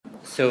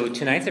So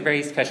tonight's a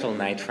very special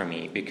night for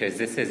me because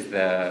this is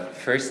the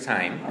first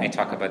time I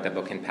talk about the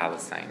book in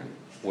Palestine,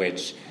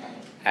 which,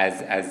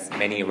 as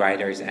many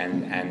writers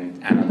and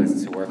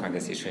analysts who work on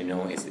this issue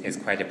know, is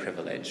quite a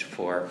privilege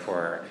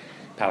for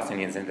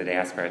Palestinians in the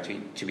diaspora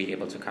to be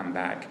able to come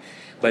back.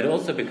 But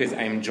also because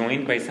I'm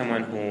joined by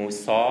someone who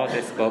saw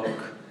this book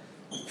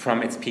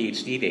from its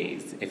PhD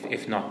days,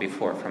 if not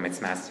before, from its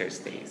master's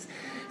days.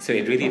 So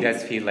it really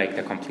does feel like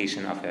the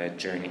completion of a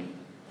journey.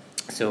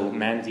 So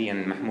Mandy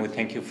and Mahmoud,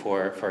 thank you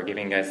for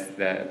giving us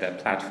the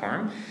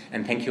platform,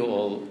 and thank you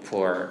all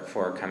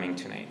for coming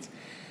tonight.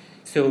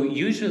 So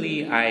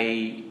usually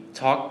I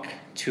talk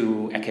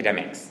to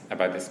academics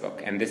about this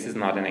book, and this is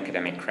not an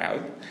academic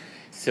crowd.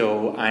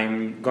 So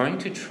I'm going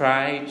to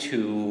try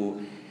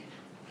to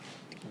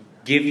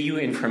give you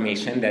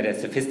information that a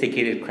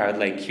sophisticated crowd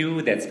like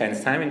you that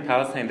spends time in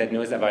Palestine, that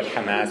knows about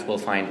Hamas, will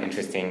find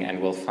interesting and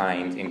will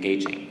find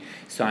engaging.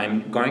 So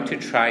I'm going to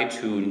try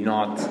to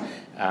not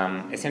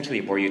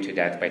essentially bore you to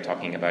death by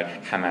talking about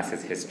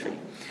Hamas's history.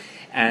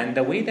 And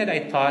the way that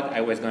I thought I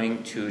was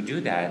going to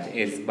do that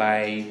is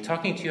by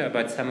talking to you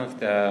about some of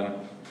the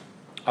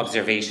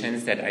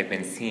observations that I've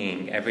been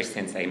seeing ever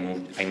since I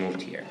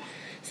moved here.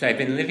 So I've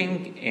been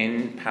living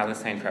in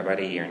Palestine for about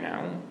a year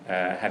now,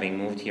 having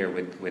moved here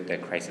with the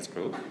crisis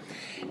group.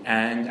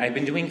 And I've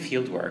been doing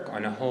field work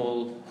on a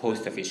whole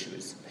host of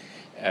issues.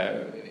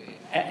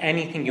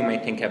 Anything you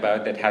might think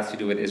about that has to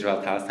do with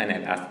Israel-Palestine,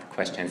 I've asked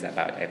questions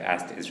about. I've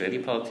asked Israeli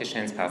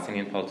politicians,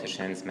 Palestinian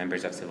politicians,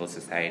 members of civil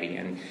society,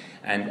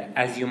 and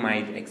as you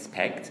might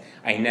expect,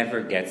 I never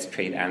get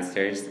straight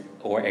answers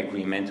or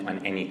agreement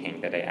on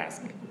anything that I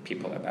ask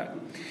people about,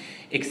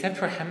 except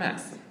for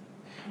Hamas.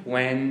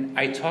 When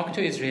I talk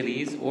to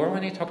Israelis or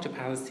when I talk to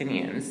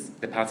Palestinians,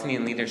 the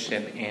Palestinian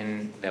leadership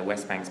in the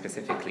West Bank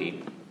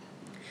specifically,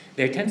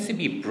 there tends to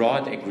be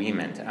broad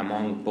agreement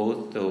among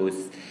both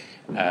those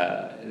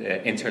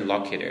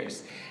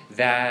interlocutors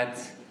that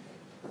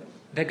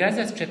the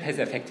Gaza Strip has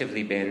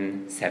effectively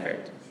been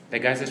severed. The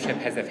Gaza Strip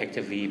has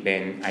effectively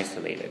been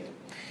isolated.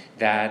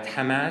 That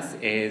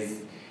Hamas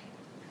is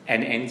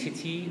an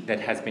entity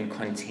that has been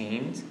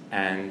contained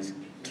and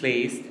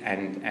placed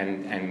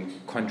and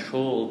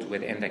controlled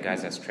within the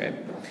Gaza Strip.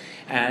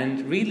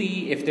 And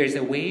really, if there's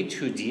a way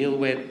to deal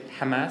with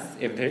Hamas,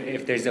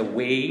 if there's a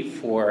way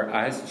for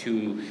us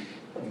to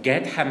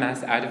get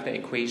Hamas out of the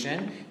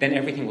equation, then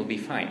everything will be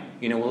fine.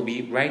 We'll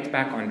be right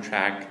back on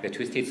track. The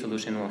two-state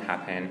solution will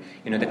happen.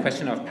 The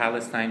question of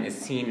Palestine is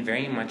seen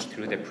very much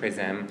through the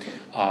prism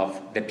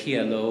of the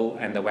PLO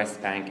and the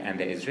West Bank and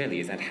the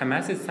Israelis. And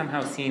Hamas is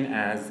somehow seen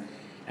as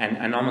an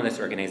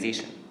anomalous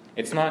organization.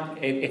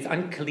 It's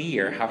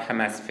unclear how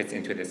Hamas fits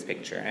into this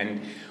picture.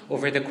 And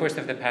over the course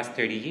of the past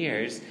 30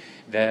 years,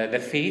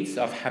 the fates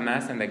of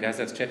Hamas and the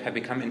Gaza Strip have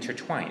become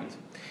intertwined.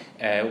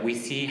 We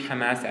see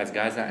Hamas as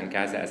Gaza and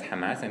Gaza as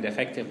Hamas, and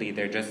effectively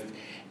they're just,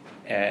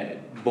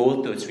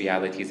 both those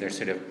realities are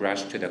sort of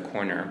brushed to the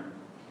corner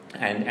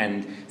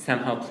and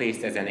somehow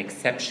placed as an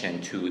exception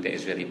to the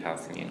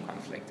Israeli-Palestinian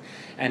conflict.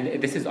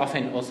 And this is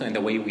often also in the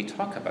way we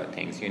talk about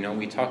things.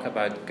 We talk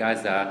about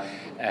Gaza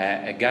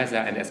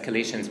and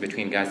escalations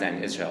between Gaza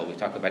and Israel. We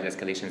talk about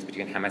escalations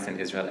between Hamas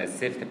and Israel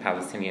as if the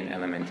Palestinian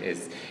element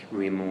is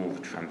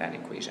removed from that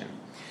equation.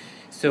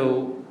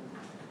 So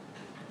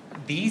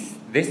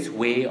this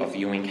way of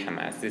viewing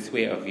Hamas, this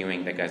way of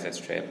viewing the Gaza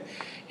Strip,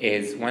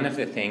 is one of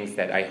the things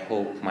that I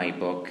hope my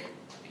book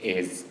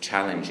is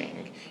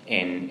challenging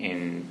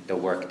in the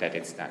work that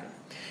it's done.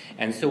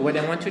 And so what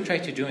I want to try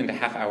to do in the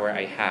half hour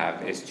I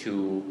have is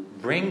to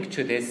bring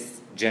to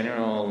this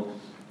general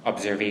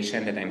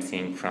observation that I'm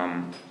seeing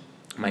from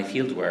my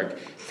field work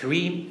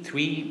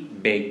three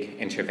big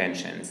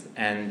interventions.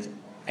 And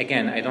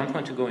again, I don't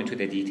want to go into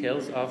the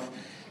details of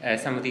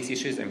some of these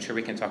issues. I'm sure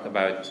we can talk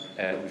about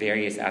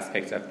various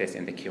aspects of this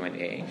in the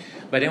Q&A.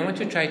 But I want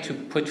to try to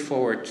put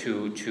forward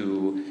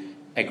to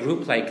a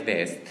group like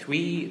this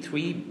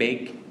three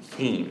big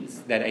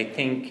themes that I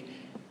think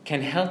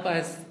can help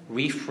us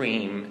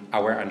reframe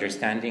our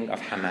understanding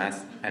of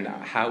Hamas and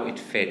how it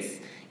fits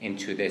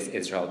into this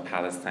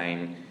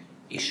Israel-Palestine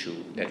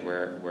issue that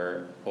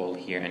we're all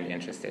here and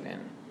interested in.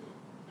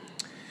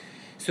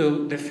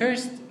 So the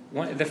first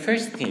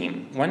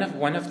theme,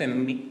 one of the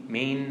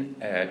main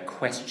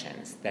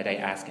questions that I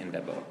ask in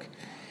the book,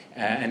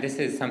 and this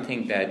is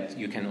something that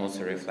you can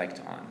also reflect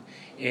on,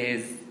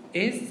 is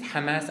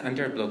Hamas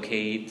under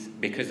blockade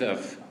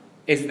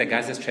is the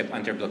Gaza Strip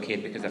under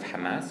blockade because of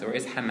Hamas, or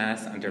is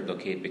Hamas under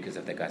blockade because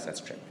of the Gaza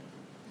Strip?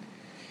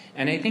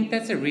 And I think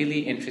that's a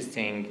really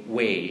interesting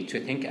way to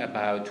think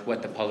about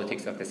what the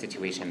politics of the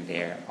situation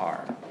there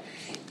are.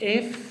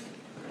 If,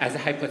 as a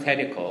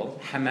hypothetical,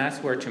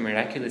 Hamas were to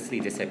miraculously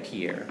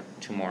disappear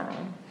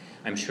tomorrow,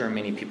 I'm sure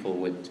many people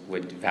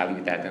would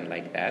value that and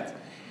like that,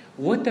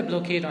 would the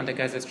blockade on the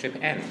Gaza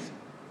Strip end?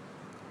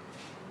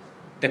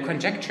 The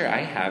conjecture I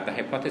have, the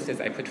hypothesis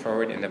I put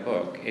forward in the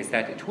book, is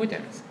that it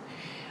wouldn't.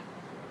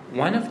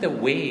 One of the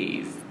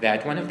themes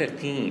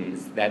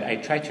that I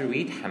try to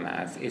read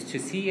Hamas is to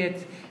see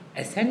it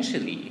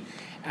essentially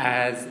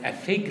as a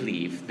fig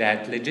leaf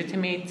that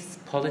legitimates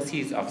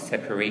policies of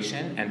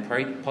separation and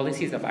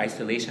policies of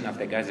isolation of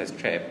the Gaza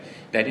Strip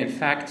that in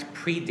fact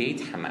predate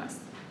Hamas.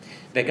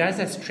 The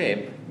Gaza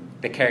Strip,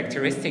 the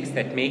characteristics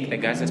that make the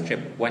Gaza Strip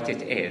what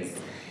it is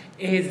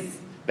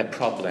the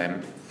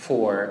problem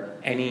for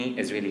any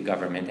Israeli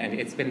government, and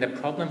it's been the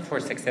problem for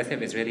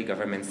successive Israeli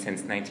governments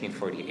since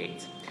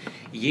 1948.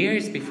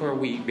 Years before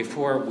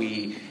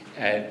we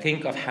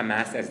think of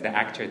Hamas as the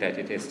actor that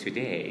it is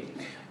today,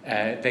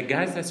 the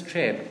Gaza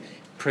Strip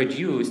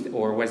produced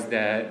or was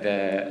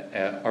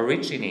the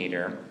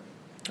originator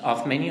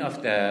of many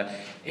of the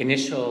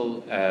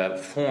initial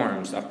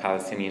forms of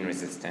Palestinian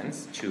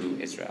resistance to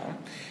Israel,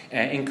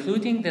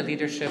 including the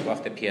leadership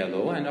of the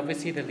PLO and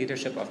obviously the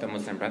leadership of the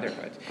Muslim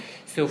Brotherhood.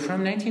 So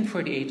from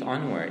 1948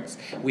 onwards,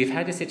 we've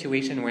had a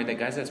situation where the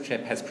Gaza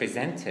Strip has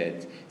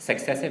presented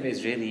successive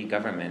Israeli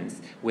governments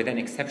with an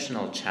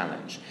exceptional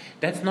challenge.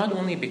 That's not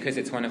only because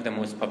it's one of the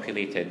most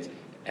populated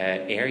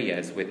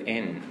areas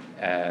within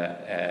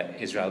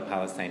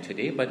Israel-Palestine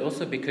today, but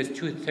also because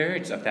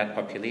 2/3 of that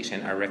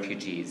population are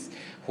refugees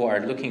who are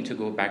looking to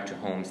go back to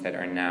homes that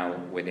are now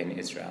within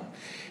Israel.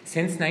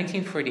 Since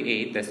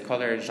 1948, the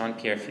scholar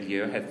Jean-Pierre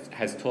Fillieux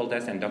has told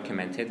us and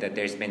documented that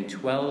there's been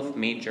 12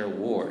 major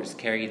wars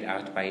carried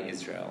out by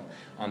Israel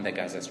on the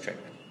Gaza Strip.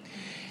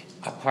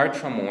 Apart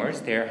from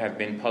wars, there have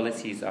been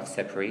policies of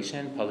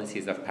separation,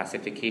 policies of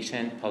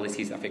pacification,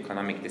 policies of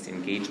economic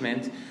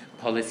disengagement,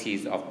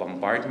 policies of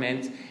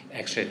bombardment,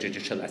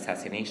 extrajudicial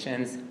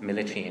assassinations,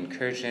 military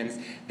incursions.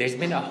 There's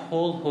been a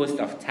whole host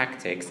of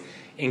tactics,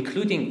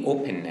 including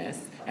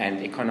openness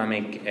and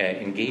economic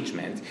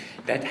engagement,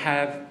 that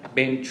have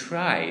been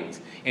tried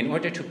in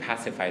order to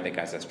pacify the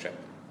Gaza Strip.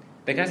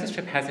 The Gaza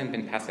Strip hasn't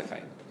been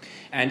pacified.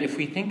 And if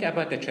we think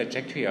about the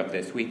trajectory of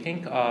this, we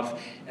think of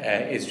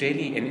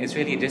in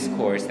Israeli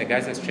discourse, the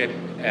Gaza Strip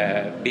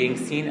being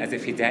seen as a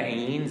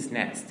fida'iyin's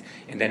nest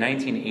in the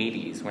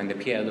 1980s when the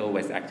PLO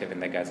was active in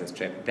the Gaza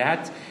Strip.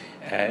 That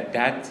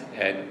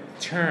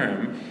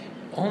term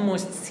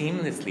almost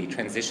seamlessly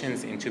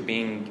transitions into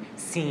being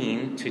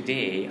seen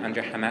today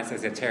under Hamas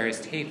as a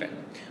terrorist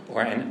haven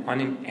or an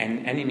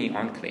enemy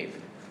enclave.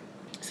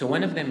 So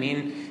one of the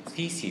main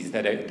theses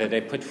that I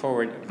put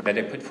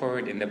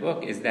forward in the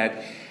book is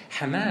that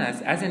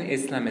Hamas, as an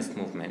Islamist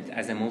movement,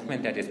 as a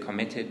movement that is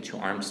committed to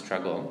armed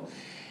struggle,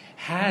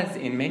 has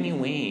in many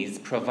ways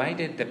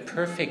provided the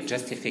perfect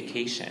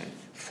justification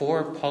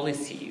for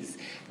policies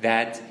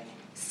that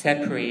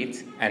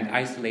separate and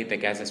isolate the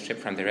Gaza Strip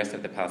from the rest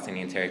of the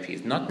Palestinian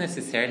territories. Not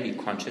necessarily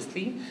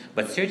consciously,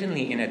 but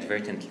certainly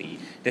inadvertently,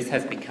 this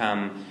has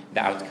become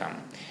the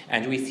outcome.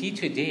 And we see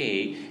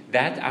today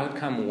that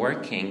outcome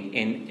working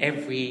in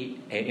every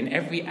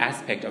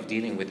aspect of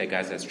dealing with the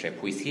Gaza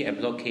Strip. We see a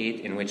blockade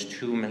in which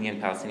 2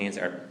 million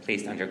Palestinians are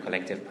placed under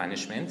collective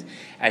punishment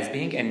as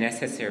being a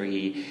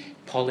necessary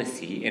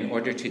policy in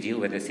order to deal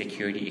with the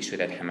security issue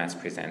that Hamas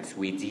presents.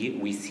 We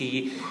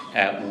see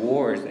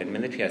wars and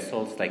military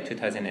assaults like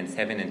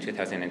 2007 and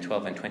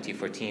 2012 and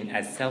 2014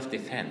 as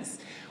self-defense.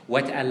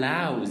 What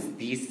allows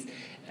these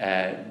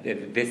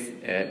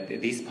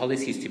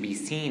policies to be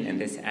seen in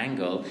this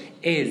angle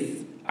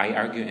is, I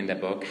argue in the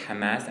book,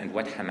 Hamas and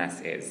what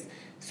Hamas is.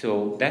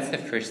 So that's the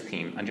first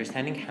theme,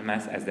 understanding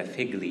Hamas as the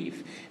fig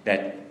leaf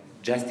that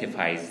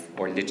justifies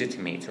or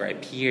legitimates or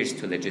appears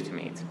to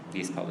legitimate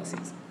these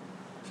policies.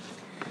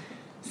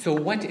 So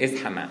what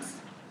is Hamas?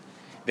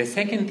 The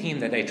second theme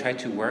that I try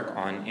to work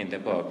on in the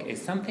book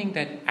is something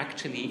that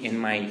actually in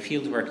my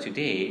fieldwork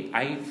today,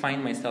 I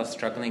find myself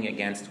struggling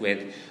against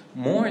with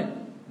more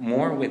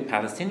with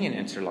Palestinian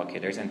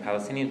interlocutors and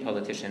Palestinian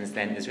politicians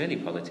than Israeli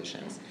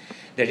politicians.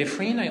 The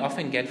refrain I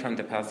often get from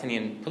the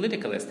Palestinian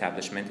political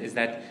establishment is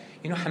that,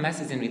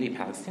 Hamas isn't really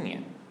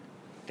Palestinian.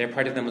 They're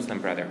part of the Muslim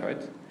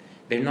Brotherhood.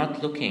 They're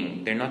not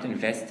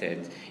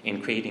invested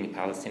in creating a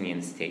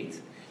Palestinian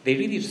state. They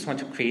really just want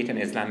to create an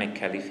Islamic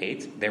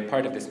caliphate. They're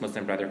part of this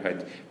Muslim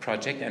Brotherhood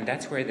project, and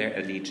that's where their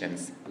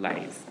allegiance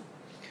lies.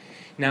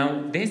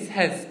 Now, this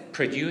has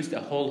produced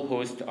a whole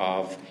host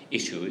of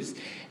issues,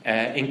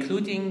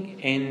 including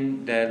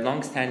in the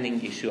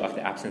long-standing issue of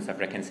the absence of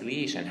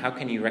reconciliation. How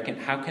can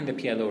the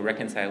PLO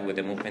reconcile with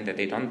a movement that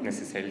they don't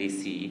necessarily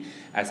see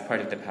as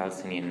part of the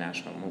Palestinian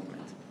national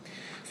movement?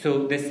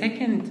 So the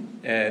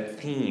second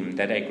theme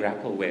that I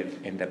grapple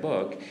with in the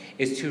book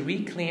is to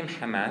reclaim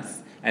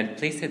Hamas and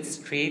place it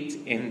straight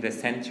in the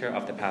center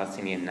of the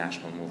Palestinian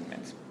national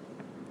movement.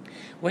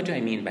 What do I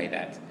mean by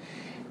that?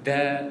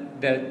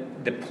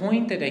 The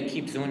point that I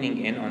keep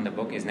zoning in on the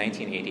book is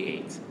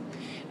 1988.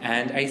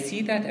 And I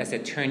see that as a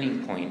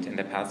turning point in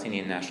the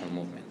Palestinian national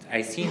movement.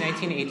 I see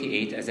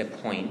 1988 as a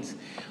point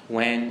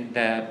when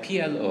the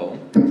PLO,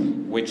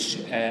 which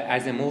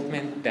as a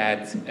movement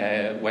that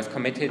was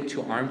committed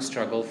to armed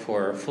struggle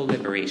for full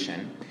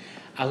liberation,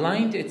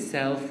 aligned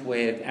itself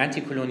with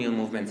anti-colonial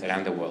movements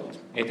around the world.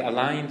 It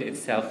aligned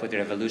itself with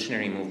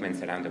revolutionary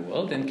movements around the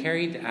world and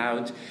carried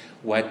out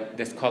what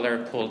the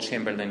scholar Paul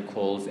Chamberlain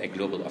calls a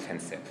global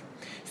offensive.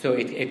 So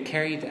it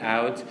carried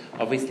out,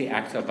 obviously,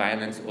 acts of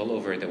violence all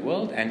over the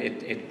world, and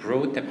it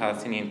brought the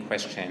Palestinian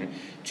question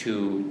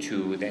to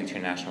the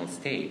international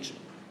stage.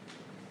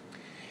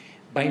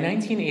 By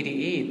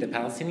 1988, the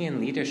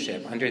Palestinian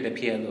leadership under the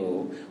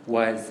PLO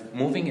was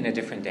moving in a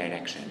different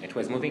direction. It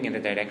was moving in the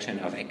direction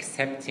of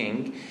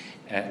accepting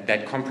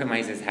that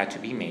compromises had to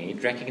be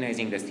made,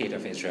 recognizing the state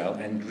of Israel,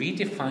 and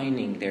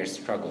redefining their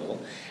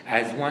struggle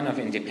as one of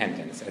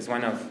independence, as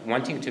one of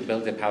wanting to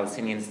build a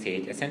Palestinian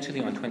state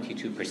essentially on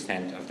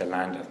 22% of the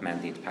land of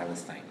Mandate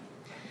Palestine.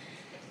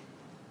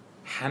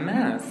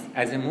 Hamas,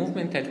 as a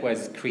movement that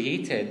was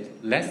created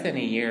less than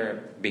a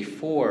year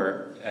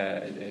before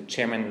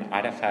Chairman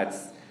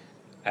Arafat's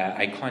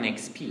iconic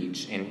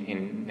speech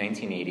in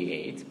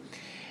 1988,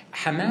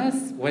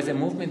 Hamas was a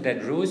movement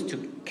that rose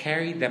to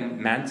carry the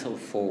mantle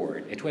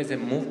forward. It was a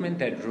movement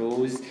that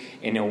rose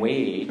in a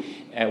way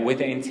with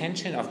the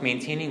intention of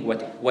maintaining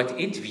what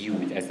it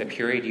viewed as the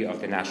purity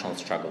of the national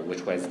struggle,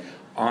 which was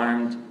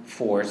armed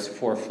force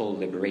for full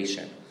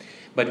liberation.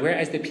 But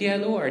whereas the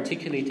PLO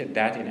articulated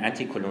that in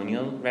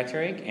anti-colonial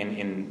rhetoric and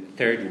in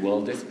third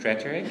worldist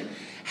rhetoric,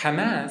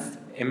 Hamas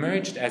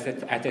emerged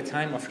at a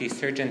time of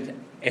resurgent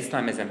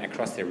Islamism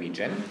across the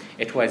region.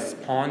 It was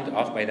pawned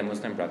off by the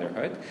Muslim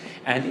Brotherhood,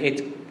 and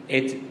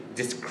it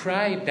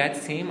described that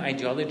same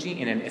ideology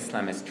in an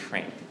Islamist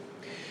frame.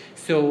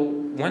 So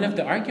one of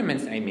the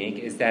arguments I make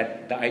is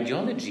that the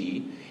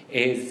ideology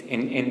is,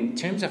 in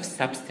terms of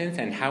substance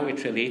and how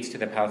it relates to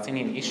the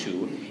Palestinian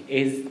issue,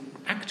 is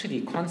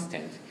actually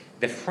constant.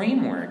 The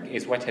framework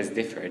is what has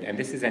differed, and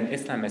this is an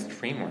Islamist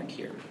framework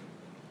here.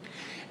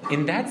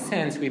 In that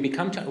sense, we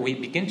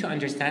begin to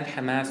understand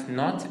Hamas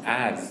not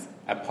as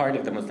a part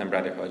of the Muslim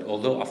Brotherhood,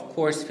 although, of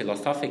course,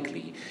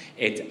 philosophically,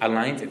 it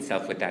aligns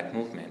itself with that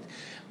movement.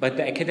 But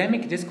the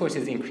academic discourse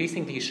is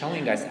increasingly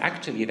showing us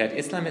actually that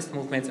Islamist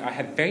movements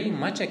have very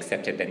much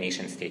accepted the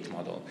nation-state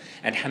model.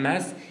 And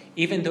Hamas,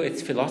 even though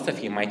its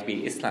philosophy might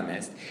be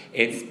Islamist,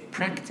 its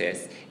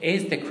practice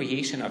is the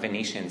creation of a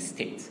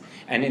nation-state.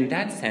 And in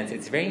that sense,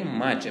 it's very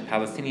much a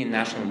Palestinian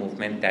national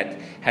movement that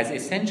has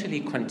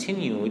essentially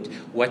continued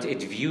what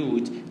it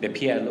viewed the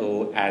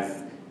PLO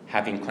as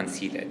having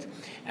conceded.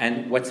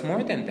 And what's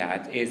more than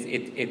that is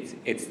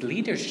its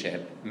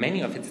leadership,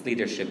 many of its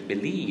leadership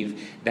believe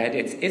that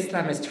its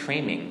Islamist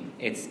framing,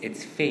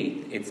 its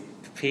faith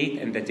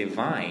in the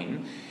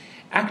divine,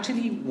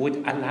 actually would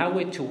allow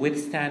it to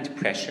withstand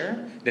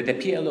pressure that the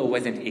PLO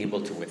wasn't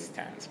able to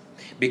withstand.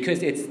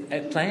 Because it's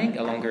playing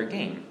a longer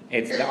game.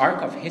 The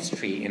arc of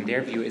history, in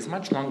their view, is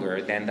much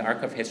longer than the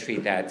arc of history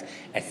that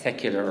a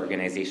secular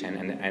organization,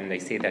 and I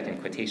say that in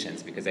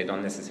quotations because I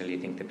don't necessarily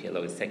think the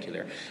PLO is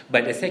secular,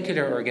 but a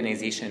secular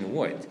organization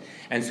would.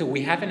 And so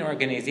we have an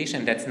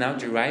organization that's now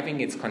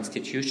deriving its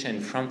constitution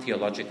from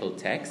theological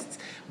texts,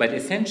 but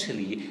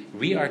essentially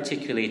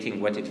re-articulating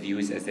what it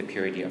views as the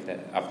purity of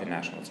the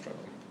national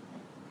struggle.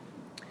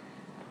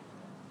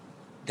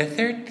 The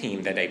third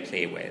theme that I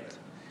play with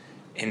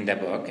in the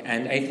book,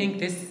 and I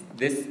think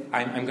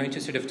I'm going to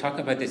sort of talk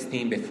about this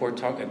theme before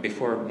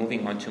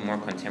moving on to more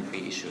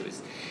contemporary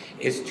issues,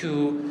 is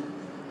to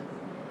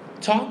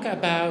think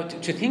about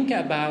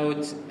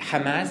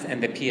Hamas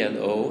and the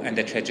PLO and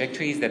the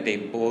trajectories that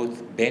they've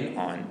both been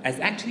on as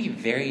actually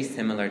very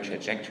similar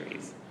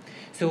trajectories.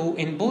 So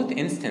in both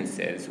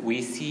instances,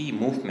 we see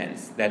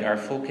movements that are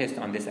focused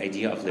on this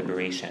idea of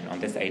liberation,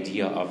 on this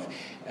idea of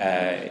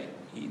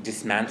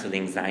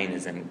dismantling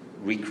Zionism,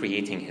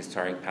 recreating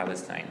historic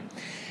Palestine.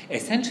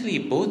 Essentially,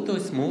 both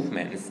those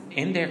movements,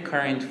 in their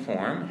current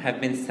form,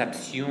 have been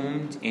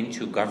subsumed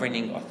into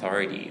governing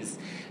authorities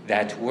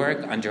that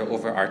work under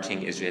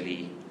overarching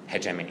Israeli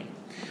hegemony.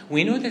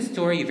 We know the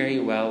story very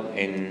well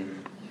in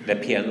the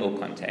PLO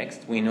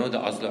context. We know the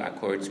Oslo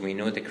Accords. We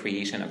know the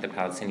creation of the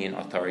Palestinian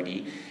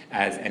Authority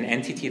as an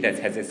entity that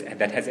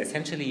has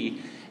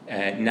essentially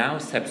now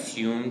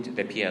subsumed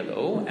the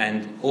PLO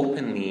and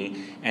openly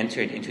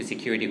entered into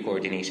security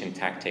coordination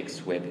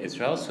tactics with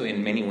Israel. So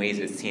in many ways,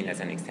 it's seen as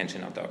an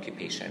extension of the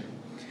occupation.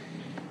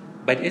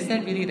 But is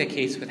that really the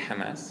case with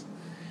Hamas?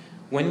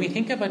 When we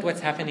think about what's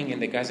happening in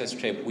the Gaza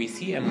Strip, we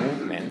see a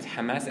movement,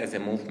 Hamas as a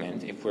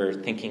movement, if we're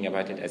thinking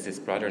about it as this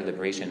broader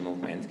liberation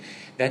movement,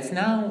 that's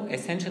now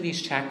essentially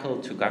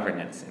shackled to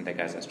governance in the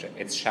Gaza Strip.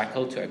 It's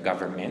shackled to a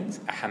government,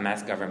 a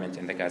Hamas government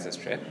in the Gaza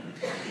Strip.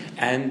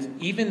 And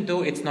even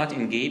though it's not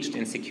engaged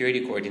in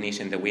security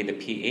coordination the way the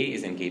PA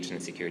is engaged in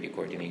security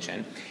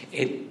coordination,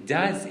 it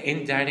does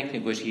indirect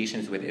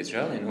negotiations with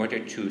Israel in order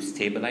to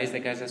stabilize the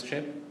Gaza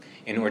Strip,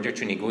 in order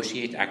to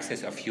negotiate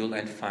access of fuel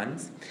and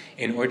funds,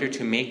 in order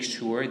to make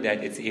sure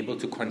that it's able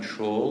to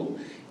control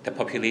the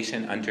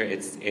population under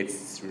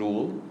its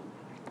rule.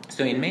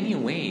 So in many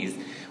ways,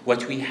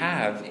 What we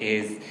have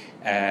is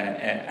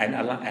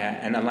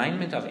an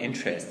alignment of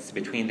interests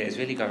between the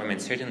Israeli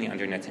government, certainly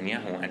under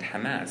Netanyahu, and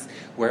Hamas,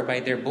 whereby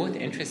they're both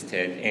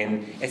interested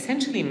in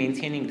essentially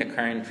maintaining the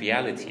current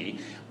reality,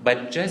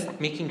 but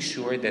just making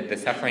sure that the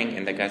suffering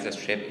in the Gaza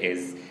Strip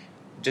is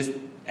just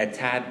a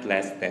tad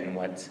less than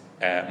what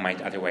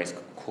might otherwise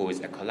cause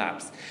a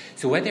collapse.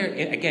 So whether,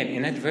 again,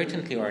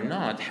 inadvertently or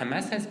not,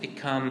 Hamas has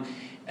become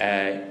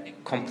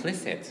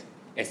complicit,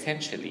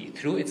 essentially,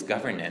 through its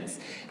governance,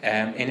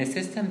 in a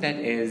system that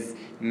is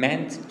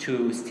meant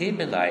to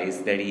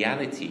stabilize the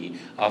reality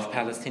of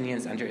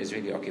Palestinians under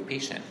Israeli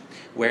occupation,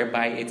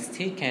 whereby it's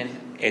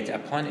taken it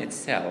upon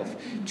itself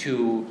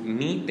to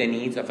meet the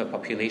needs of a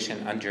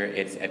population under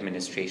its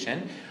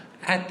administration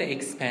at the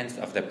expense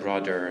of the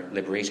broader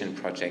liberation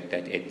project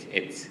that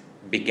it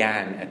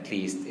began, at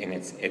least in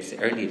its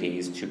early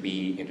days, to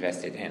be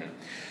invested in.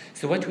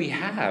 So what we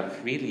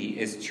have, really,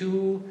 is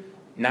two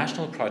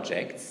national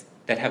projects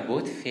that have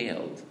both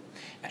failed,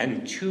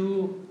 and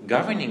two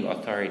governing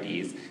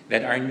authorities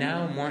that are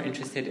now more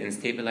interested in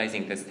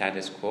stabilizing the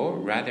status quo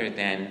rather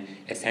than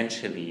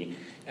essentially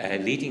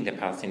leading the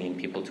Palestinian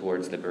people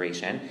towards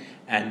liberation.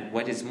 And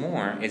what is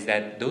more is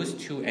that those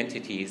two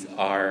entities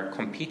are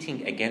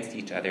competing against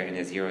each other in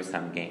a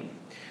zero-sum game,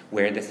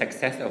 where the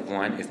success of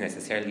one is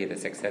necessarily the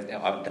success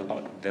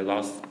of the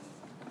loss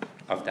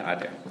of the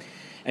other.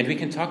 And we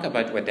can talk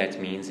about what that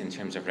means in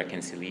terms of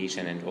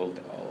reconciliation and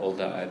all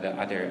the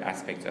other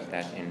aspects of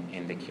that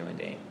in the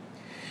Q&A.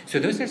 So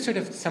those are sort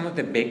of some of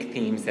the big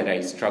themes that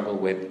I struggle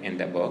with in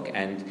the book,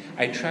 and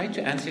I try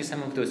to answer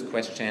some of those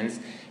questions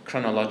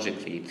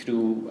chronologically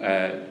through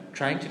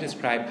trying to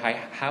describe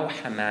how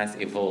Hamas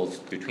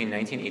evolved between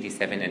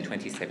 1987 and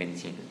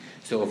 2017,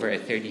 so over a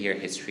 30-year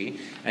history,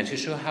 and to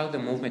show how the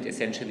movement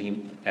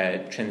essentially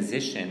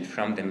transitioned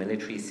from the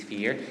military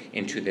sphere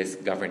into this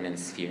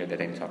governance sphere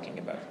that I'm talking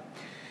about.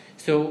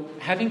 So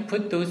having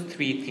put those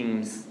three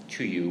themes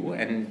to you,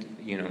 and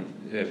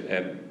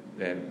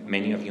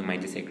many of you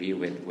might disagree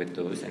with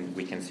those, and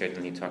we can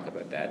certainly talk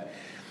about that,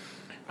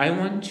 I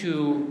want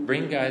to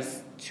bring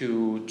us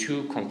to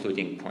two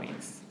concluding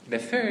points. The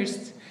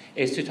first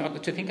is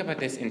to think about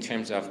this in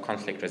terms of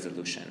conflict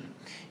resolution.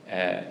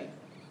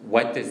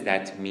 What does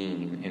that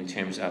mean in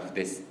terms of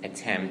this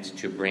attempt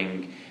to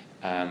bring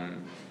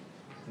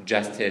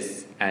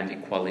justice and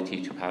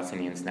equality to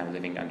Palestinians now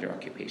living under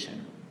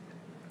occupation?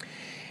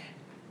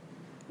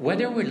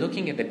 Whether we're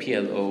looking at the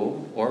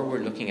PLO or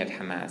we're looking at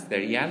Hamas, the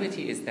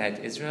reality is that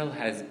Israel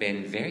has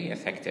been very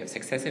effective.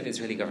 Successive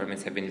Israeli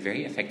governments have been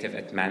very effective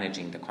at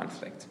managing the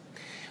conflict,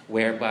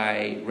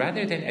 whereby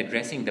rather than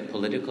addressing the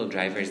political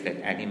drivers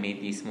that animate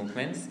these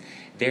movements,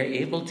 they're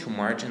able to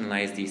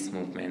marginalize these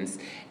movements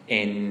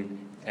in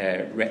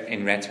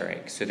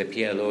rhetoric. So the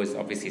PLO is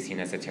obviously seen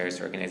as a terrorist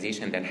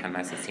organization, then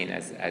Hamas is seen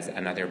as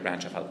another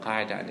branch of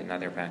Al-Qaeda and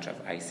another branch of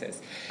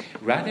ISIS.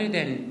 Rather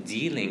than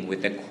dealing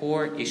with the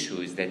core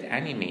issues that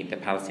animate the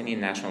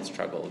Palestinian national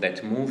struggle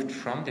that moved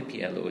from the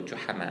PLO to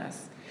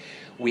Hamas,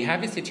 we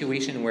have a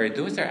situation where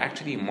those are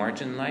actually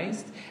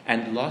marginalized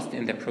and lost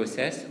in the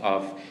process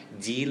of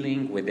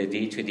dealing with the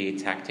day-to-day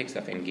tactics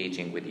of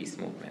engaging with these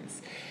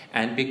movements.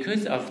 And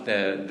because of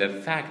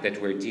the fact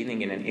that we're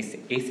dealing in an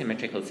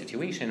asymmetrical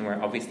situation where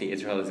obviously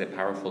Israel is a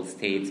powerful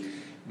state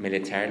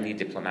militarily,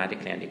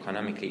 diplomatically, and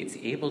economically, it's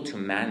able to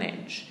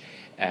manage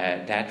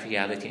that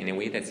reality in a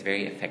way that's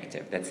very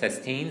effective, that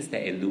sustains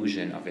the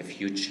illusion of a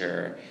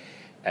future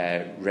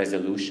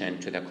resolution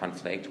to the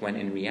conflict, when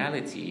in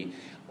reality,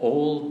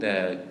 all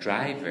the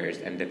drivers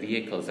and the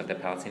vehicles of the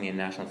Palestinian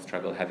national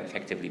struggle have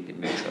effectively been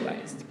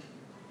neutralized.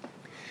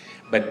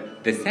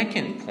 But the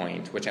second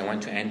point, which I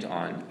want to end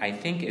on, I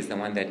think is the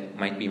one that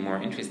might be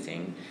more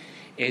interesting,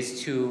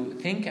 is to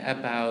think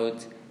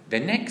about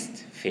the next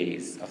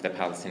phase of the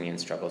Palestinian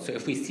struggle. So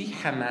if we see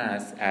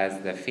Hamas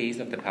as the phase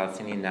of the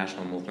Palestinian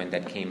national movement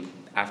that came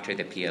after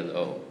the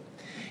PLO,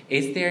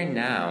 is there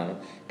now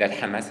that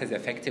Hamas has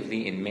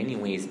effectively in many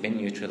ways been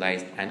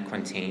neutralized and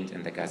contained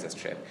in the Gaza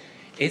Strip?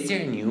 Is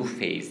there a new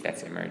phase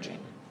that's emerging?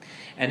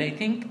 And I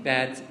think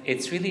that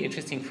it's really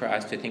interesting for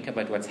us to think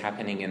about what's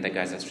happening in the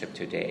Gaza Strip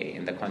today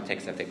in the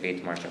context of the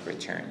Great March of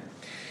Return.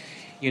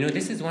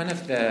 This is one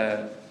of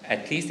the,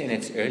 at least in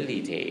its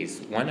early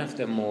days, one of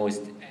the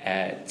most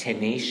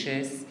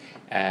tenacious,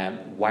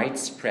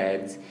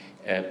 widespread,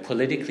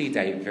 politically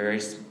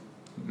diverse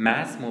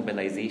mass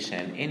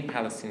mobilization in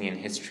Palestinian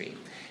history.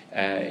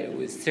 It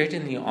was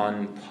certainly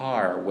on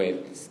par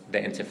with the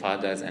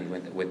intifadas and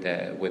with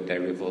the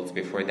revolts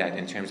before that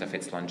in terms of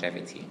its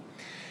longevity.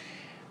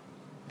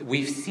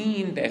 We've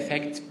seen the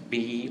effect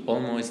be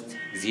almost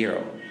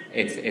zero.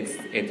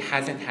 It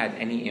hasn't had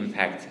any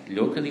impact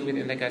locally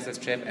within the Gaza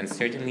Strip, and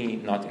certainly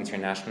not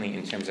internationally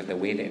in terms of the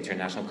way the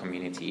international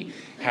community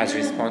has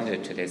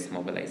responded to this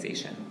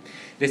mobilization.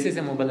 This is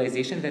a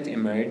mobilization that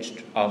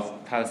emerged of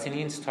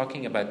Palestinians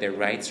talking about their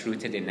rights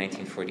rooted in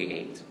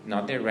 1948,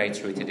 not their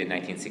rights rooted in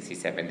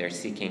 1967. They're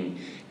seeking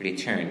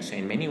return. So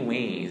in many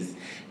ways,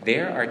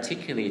 they're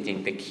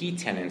articulating the key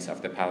tenets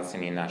of the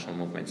Palestinian national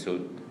movement.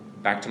 So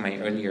back to my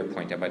earlier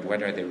point about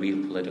what are the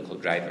real political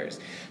drivers.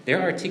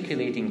 They're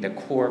articulating the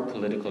core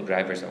political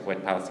drivers of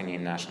what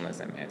Palestinian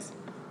nationalism is.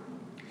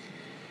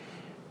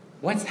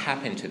 What's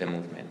happened to the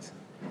movement?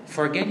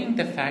 Forgetting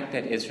the fact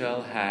that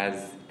Israel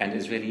has, and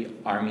Israeli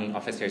army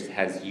officers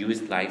has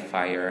used live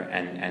fire,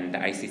 and the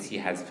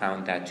ICC has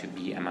found that to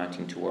be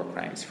amounting to war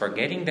crimes.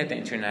 Forgetting that the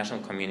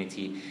international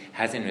community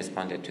hasn't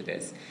responded to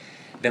this.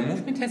 The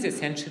movement has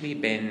essentially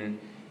been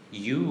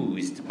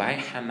used by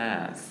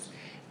Hamas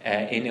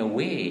in a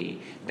way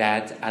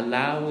that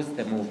allows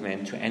the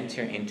movement to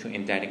enter into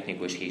indirect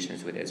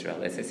negotiations with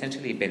Israel. It's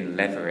essentially been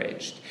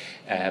leveraged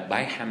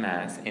by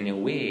Hamas in a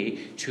way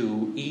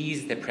to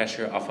ease the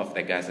pressure off of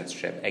the Gaza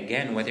Strip.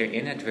 Again, whether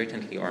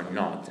inadvertently or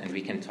not, and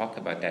we can talk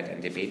about that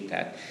and debate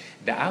that,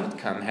 the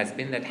outcome has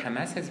been that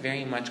Hamas has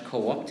very much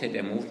co-opted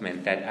a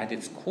movement that at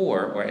its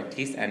core, or at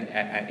least in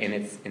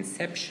its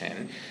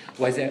inception,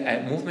 was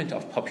a movement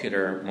of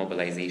popular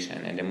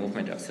mobilization and a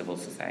movement of civil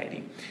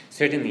society.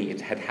 Certainly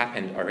it had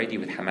happened already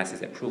with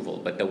Hamas's approval,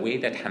 but the way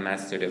that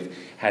Hamas sort of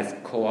has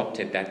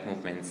co-opted that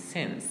movement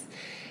since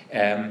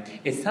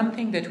is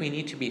something that we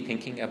need to be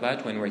thinking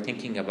about when we're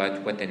thinking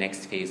about what the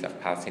next phase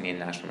of Palestinian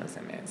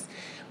nationalism is.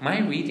 My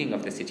reading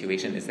of the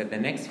situation is that the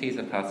next phase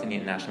of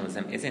Palestinian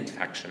nationalism isn't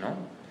factional.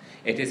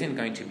 It isn't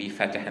going to be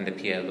Fatah and the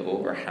PLO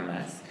or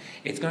Hamas.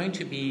 It's going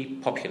to be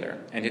popular,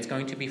 and it's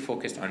going to be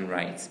focused on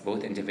rights,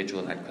 both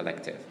individual and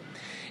collective.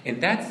 In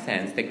that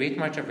sense, the Great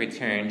March of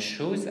Return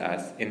shows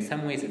us, in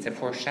some ways, it's a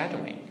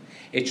foreshadowing.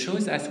 It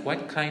shows us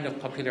what kind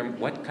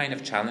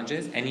of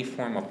challenges any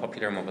form of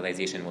popular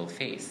mobilization will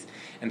face.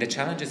 And the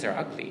challenges are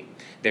ugly.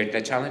 They're the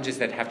challenges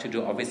that have to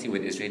do, obviously,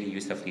 with Israeli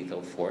use of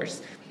lethal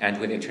force and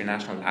with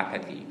international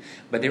apathy.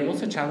 But they're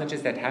also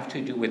challenges that have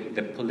to do with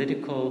the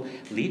political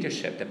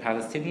leadership, the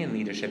Palestinian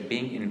leadership,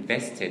 being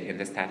invested in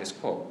the status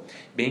quo,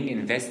 being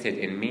invested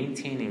in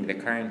maintaining the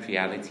current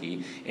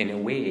reality in a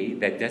way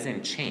that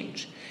doesn't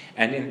change.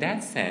 And in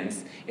that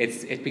sense,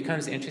 it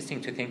becomes interesting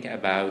to think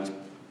about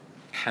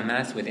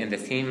Hamas within the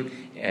same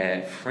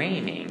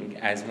framing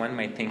as one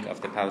might think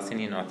of the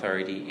Palestinian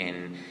Authority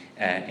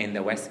in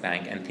the West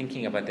Bank, and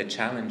thinking about the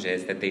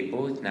challenges that they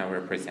both now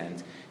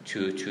represent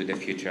to the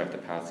future of the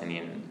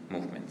Palestinian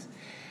movement.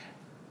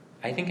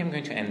 I think I'm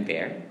going to end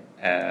there.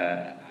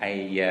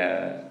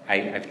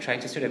 I've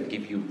tried to sort of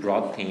give you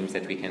broad themes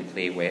that we can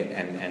play with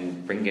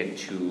and bring it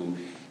to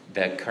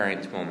the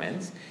current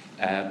moment.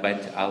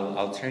 But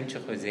I'll turn to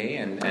Jose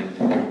and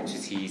hope to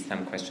see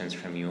some questions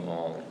from you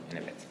all in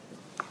a bit.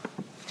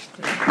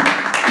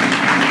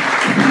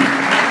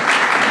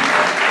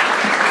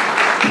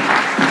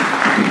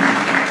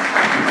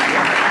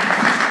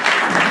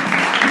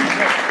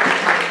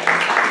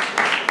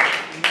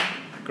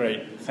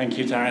 Great. Thank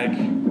you, Tarek.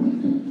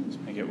 Let's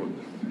make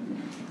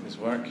this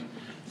work.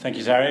 Thank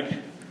you, Tarek.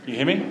 You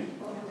hear me?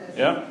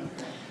 Yeah.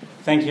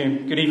 Thank you.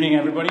 Good evening,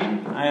 everybody.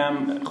 I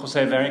am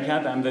Jose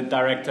Vericat. I'm the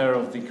director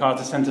of the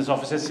Carter Center's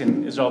offices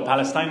in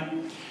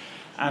Israel-Palestine.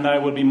 And I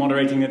will be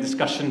moderating the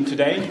discussion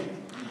today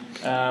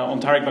on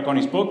Tarek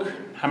Bakoni's book,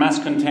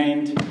 Hamas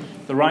Contained,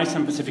 The Rise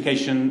and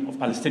Pacification of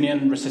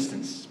Palestinian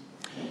Resistance.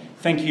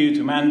 Thank you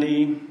to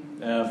Mandy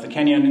of the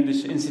Kenyan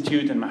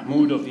Institute and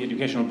Mahmoud of the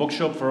Educational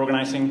Bookshop for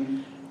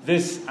organizing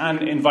this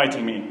and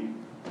inviting me.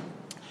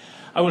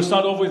 I will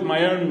start off with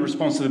my own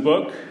response to the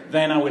book,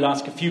 then I will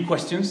ask a few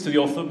questions to the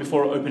author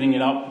before opening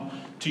it up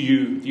to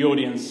you, the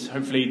audience,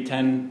 hopefully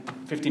 10,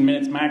 15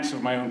 minutes max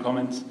of my own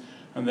comments,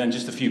 and then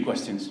just a few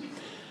questions.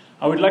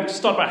 I would like to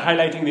start by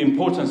highlighting the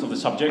importance of the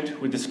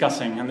subject we're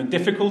discussing and the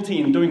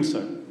difficulty in doing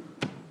so.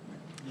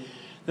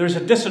 There is a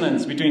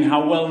dissonance between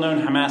how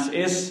well-known Hamas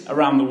is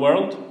around the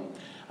world,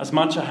 as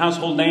much a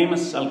household name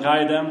as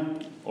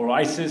Al-Qaeda or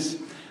ISIS,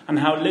 and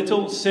how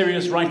little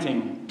serious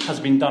writing has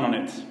been done on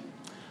it.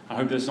 I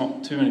hope there's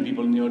not too many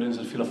people in the audience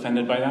that feel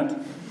offended by that.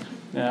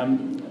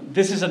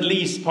 This is at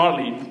least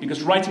partly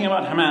because writing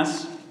about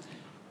Hamas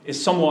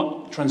is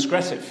somewhat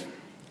transgressive.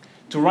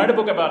 To write a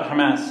book about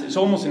Hamas is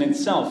almost in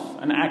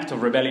itself an act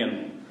of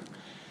rebellion.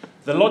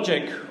 The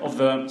logic of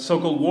the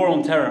so-called war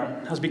on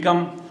terror has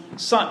become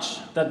such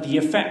that the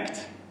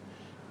effect,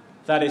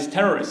 that is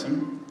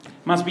terrorism,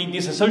 must be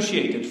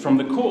disassociated from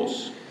the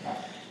cause,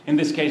 in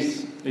this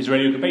case, the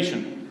Israeli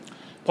occupation.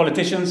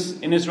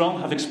 Politicians in Israel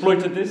have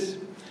exploited this.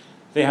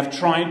 They have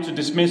tried to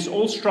dismiss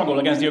all struggle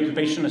against the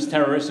occupation as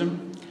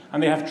terrorism,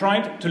 and they have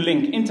tried to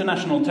link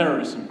international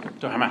terrorism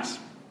to Hamas.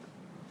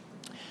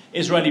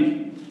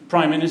 Israeli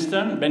Prime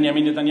Minister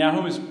Benjamin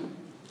Netanyahu is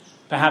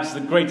perhaps the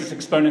greatest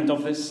exponent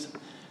of this.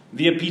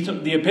 The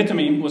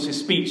epitome was his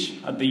speech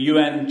at the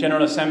UN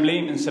General Assembly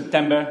in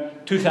September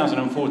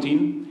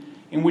 2014,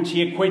 in which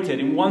he equated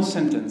in one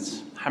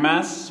sentence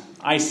Hamas,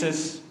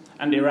 ISIS,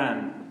 and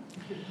Iran.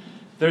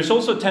 There is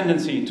also a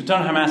tendency to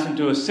turn Hamas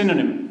into a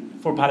synonym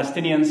for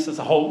Palestinians as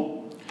a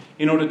whole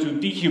in order to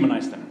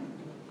dehumanize them.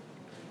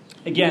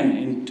 Again,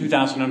 in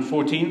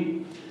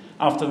 2014,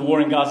 after the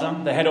war in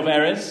Gaza, the head of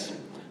Erez,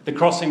 the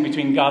crossing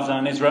between Gaza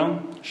and Israel,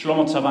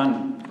 Shlomo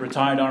Tzavan,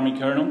 retired army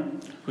colonel,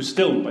 who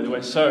still, by the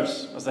way,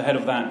 serves as the head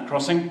of that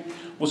crossing,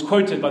 was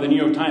quoted by the New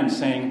York Times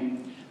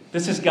saying,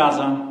 "This is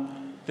Gaza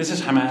This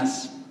is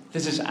Hamas.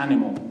 This is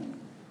animal.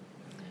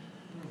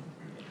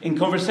 In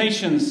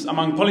conversations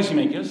among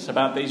policymakers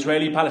about the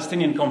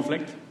Israeli-Palestinian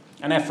conflict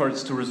and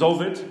efforts to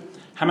resolve it,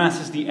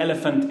 Hamas is the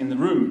elephant in the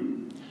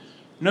room.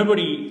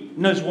 Nobody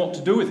knows what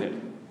to do with it.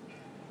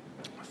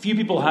 Few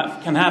people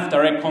can have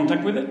direct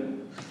contact with it.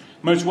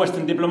 Most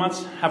Western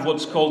diplomats have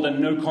what's called a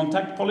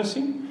no-contact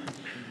policy.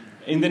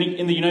 In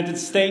the United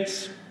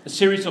States, a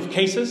series of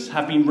cases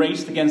have been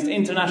raised against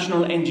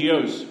international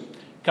NGOs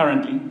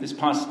currently, this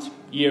past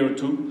year or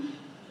two,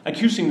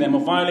 accusing them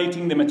of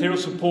violating the Material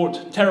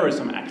Support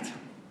Terrorism Act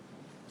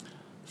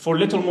for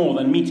little more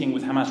than meeting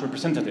with Hamas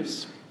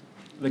representatives,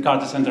 the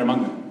Carter Center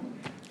among them.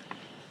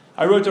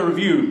 I wrote a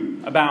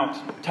review about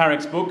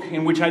Tareq's book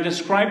in which I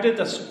described it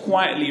as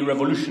quietly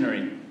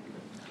revolutionary.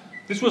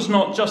 This was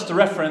not just a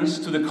reference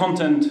to the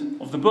content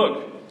of the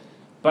book,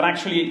 but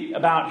actually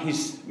about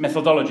his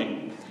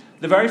methodology.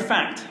 The very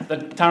fact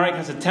that Tareq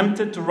has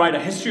attempted to write a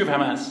history of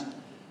Hamas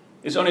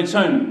is on its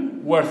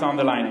own worth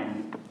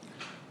underlining.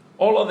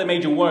 All of the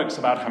major works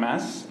about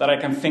Hamas that I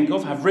can think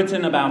of have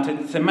written about it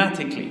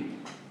thematically,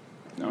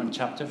 a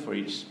chapter for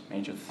each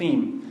major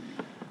theme.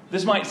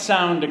 This might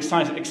sound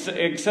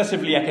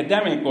excessively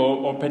academic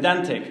or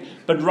pedantic,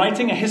 but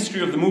writing a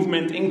history of the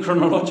movement in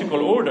chronological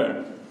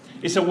order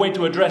is a way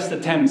to address the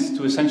attempts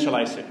to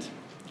essentialize it,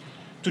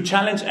 to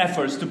challenge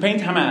efforts to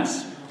paint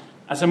Hamas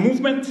as a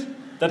movement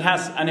that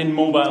has an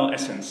immobile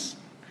essence.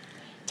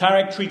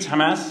 Tareq treats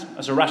Hamas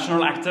as a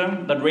rational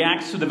actor that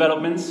reacts to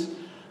developments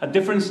at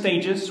different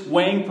stages,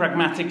 weighing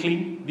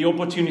pragmatically the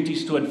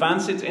opportunities to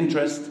advance its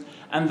interest,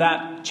 and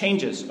that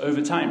changes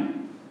over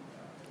time.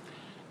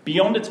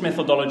 Beyond its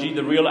methodology,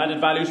 the real added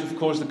value is, of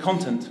course, the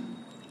content.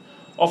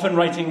 Often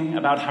writing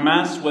about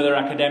Hamas, whether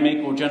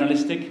academic or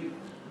journalistic,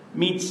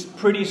 meets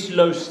pretty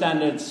slow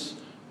standards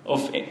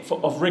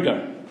of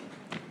rigor.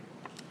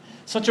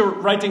 Such a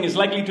writing is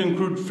likely to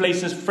include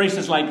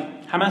phrases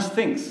like Hamas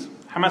thinks,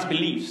 Hamas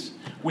believes,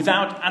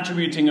 without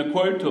attributing a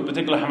quote to a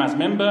particular Hamas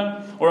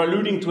member or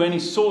alluding to any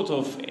sort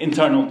of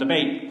internal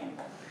debate.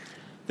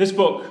 This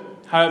book,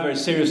 however,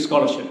 is serious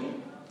scholarship.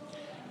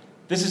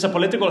 This is a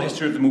political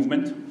history of the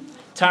movement.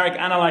 Tareq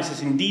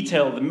analyzes in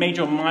detail the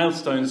major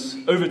milestones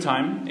over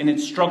time in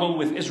its struggle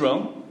with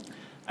Israel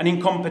and in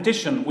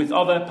competition with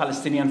other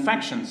Palestinian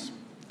factions.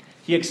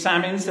 He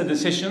examines the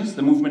decisions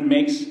the movement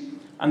makes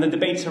and the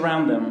debates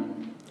around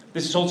them.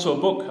 This is also a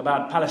book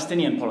about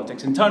Palestinian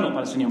politics, internal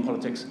Palestinian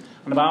politics,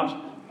 and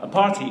about a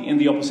party in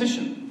the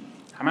opposition,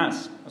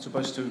 Hamas, as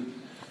opposed to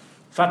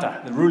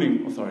Fatah, the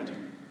ruling authority.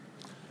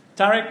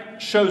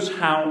 Tareq shows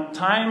how,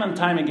 time and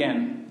time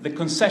again, the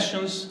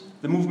concessions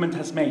the movement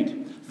has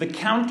made, the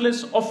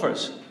countless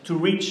offers to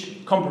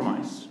reach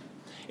compromise.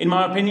 In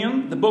my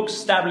opinion, the book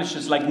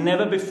establishes like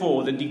never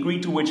before the degree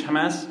to which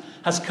Hamas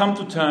has come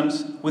to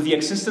terms with the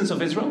existence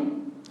of Israel,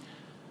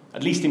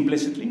 at least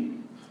implicitly,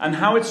 and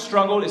how its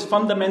struggle is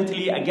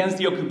fundamentally against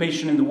the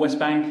occupation in the West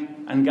Bank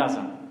and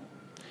Gaza.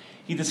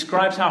 He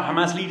describes how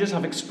Hamas leaders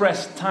have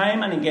expressed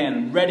time and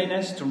again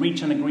readiness to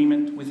reach an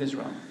agreement with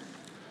Israel.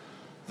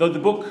 Though the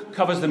book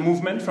covers the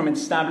movement from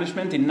its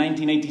establishment in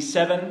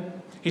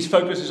 1987, his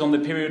focus is on the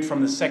period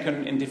from the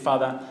Second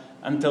Intifada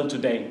until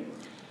today.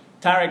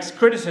 Tareq's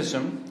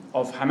criticism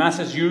of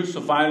Hamas's use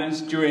of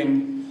violence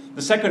during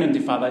the Second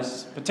Intifada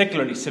is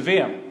particularly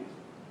severe.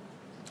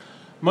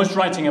 Most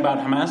writing about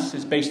Hamas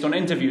is based on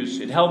interviews.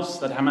 It helps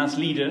that Hamas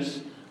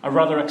leaders are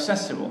rather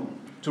accessible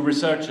to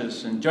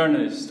researchers and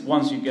journalists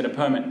once you get a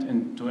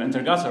permit to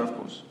enter Gaza, of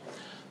course.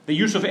 The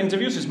use of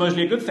interviews is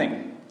mostly a good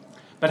thing.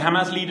 But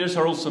Hamas leaders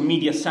are also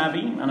media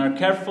savvy and are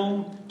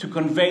careful to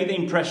convey the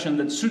impression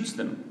that suits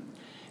them.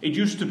 It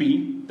used to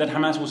be that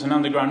Hamas was an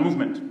underground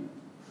movement,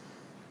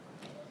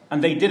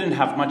 and they didn't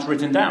have much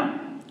written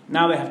down.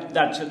 Now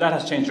that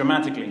has changed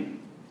dramatically.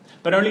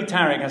 But only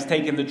Tareq has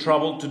taken the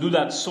trouble to do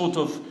that sort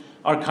of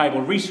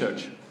archival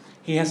research.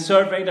 He has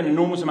surveyed an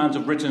enormous amount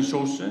of written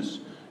sources.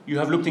 You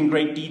have looked in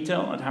great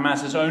detail at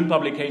Hamas's own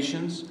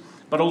publications,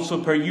 but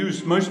also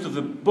perused most of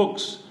the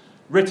books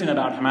written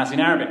about Hamas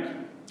in Arabic,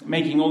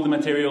 making all the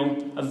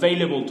material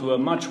available to a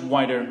much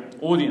wider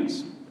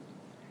audience.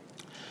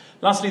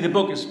 Lastly, the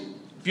book is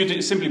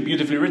simply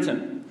beautifully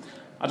written.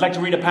 I'd like to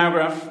read a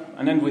paragraph,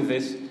 and end with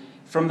this,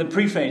 from the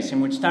preface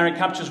in which Tareq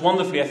captures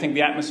wonderfully, I think,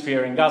 the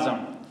atmosphere in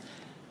Gaza.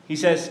 He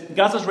says,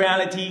 Gaza's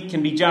reality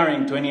can be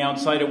jarring to any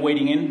outsider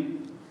wading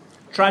in.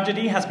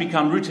 Tragedy has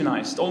become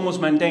routinized,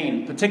 almost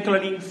mundane,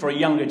 particularly for a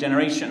younger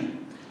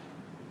generation,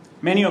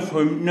 many of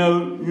whom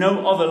know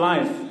no other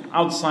life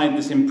outside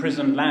this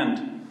imprisoned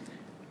land.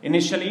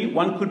 Initially,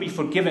 one could be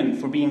forgiven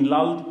for being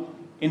lulled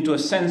into a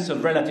sense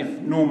of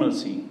relative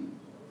normalcy.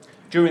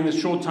 During the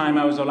short time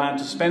I was allowed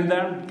to spend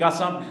there,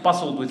 Gaza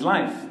bustled with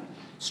life.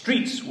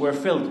 Streets were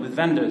filled with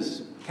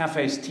vendors,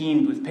 cafes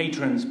teemed with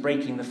patrons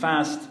breaking the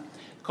fast,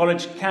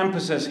 college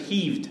campuses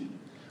heaved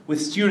with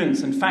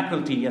students and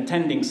faculty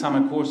attending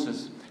summer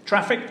courses.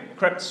 Traffic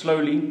crept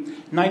slowly.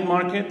 Night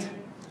market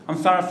and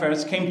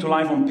thoroughfares came to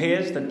life on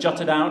piers that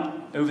jutted out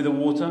over the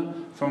water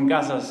from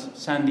Gaza's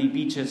sandy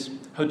beaches.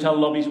 Hotel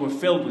lobbies were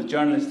filled with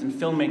journalists and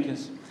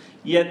filmmakers.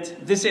 Yet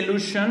this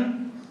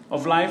illusion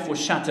of life was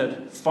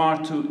shattered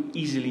far too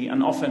easily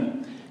and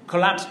often.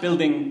 Collapsed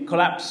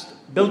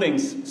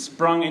buildings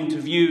sprung into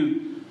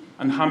view,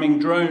 and humming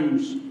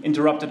drones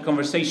interrupted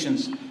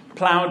conversations.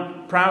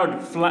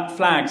 Proud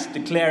flags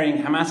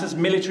declaring Hamas's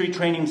military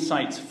training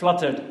sites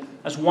fluttered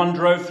as one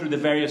drove through the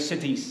various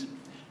cities.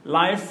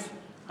 Life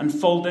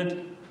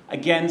unfolded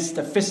against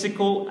a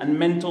physical and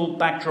mental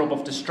backdrop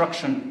of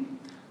destruction.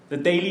 The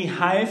daily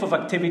hive of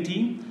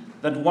activity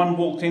that one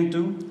walked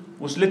into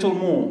was little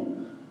more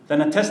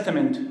than a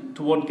testament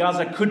to what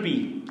Gaza could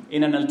be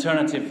in an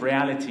alternative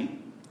reality.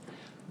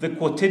 The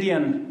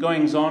quotidian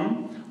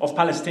goings-on of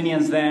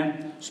Palestinians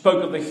there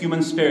spoke of the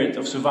human spirit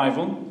of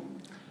survival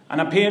and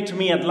appeared to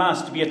me at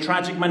last to be a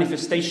tragic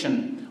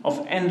manifestation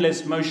of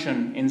endless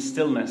motion in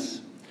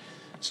stillness.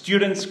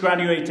 Students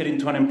graduated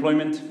into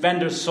unemployment,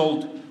 vendors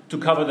sold to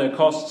cover their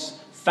costs,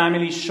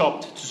 families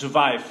shopped to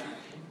survive.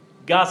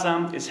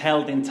 Gaza is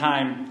held in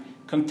time,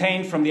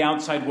 contained from the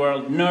outside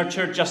world,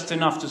 nurtured just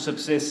enough to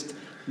subsist,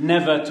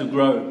 never to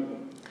grow.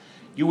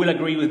 You will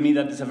agree with me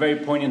that it's a very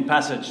poignant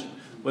passage,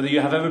 whether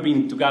you have ever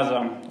been to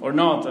Gaza or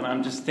not, and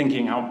I'm just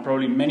thinking how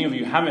probably many of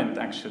you haven't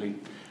actually,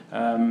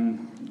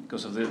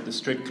 because of the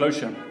strict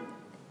closure.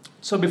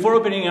 So before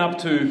opening up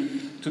to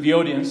the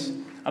audience,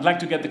 I'd like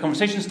to get the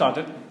conversation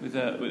started with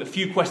a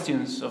few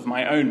questions of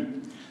my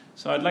own.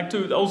 So I'd like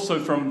to also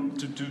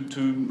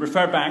to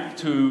refer back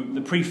to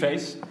the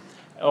preface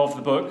of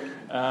the book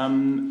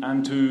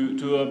and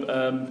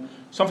to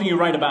something you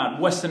write about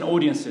Western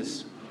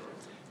audiences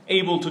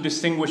able to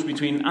distinguish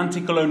between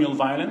anti-colonial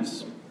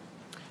violence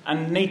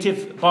and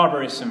native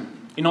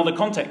barbarism in other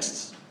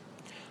contexts,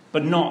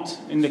 but not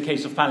in the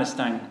case of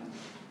Palestine.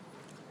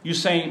 You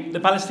say the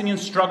Palestinian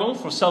struggle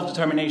for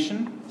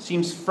self-determination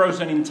seems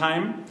frozen in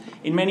time,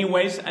 in many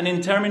ways an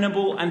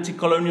interminable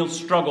anti-colonial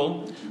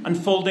struggle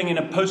unfolding in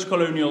a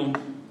post-colonial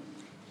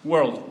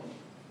world.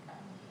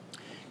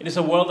 It is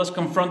a world that's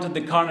confronted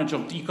the carnage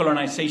of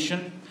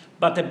decolonization,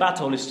 but the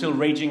battle is still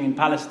raging in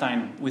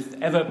Palestine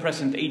with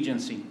ever-present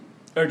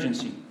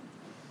urgency.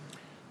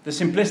 The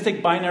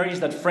simplistic binaries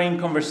that frame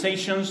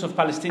conversations of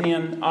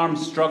Palestinian armed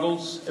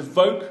struggles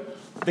evoke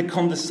the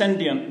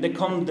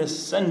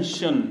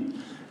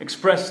condescension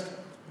expressed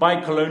by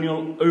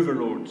colonial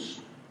overlords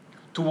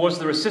towards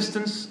the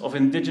resistance of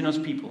indigenous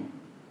people.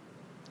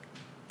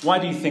 Why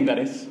do you think that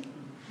is?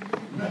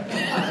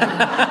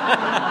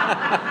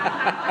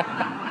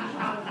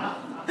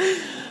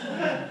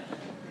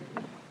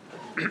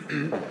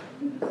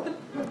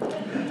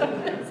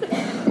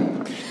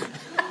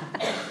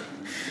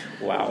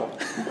 Wow.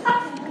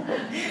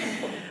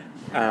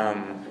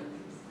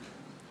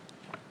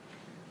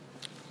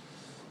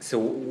 So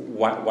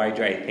why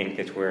do I think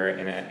that we're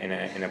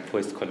in a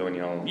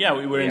post-colonial? Yeah,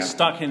 we were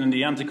stuck in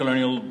the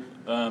anti-colonial.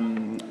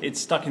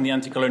 It's stuck in the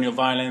anti-colonial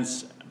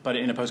violence, but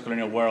in a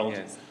post-colonial world.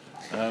 Yes.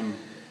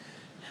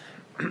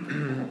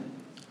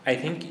 I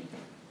think,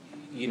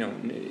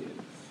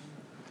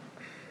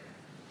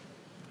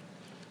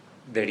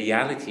 the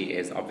reality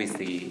is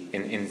obviously,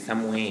 in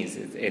some ways,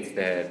 it's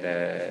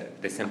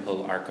the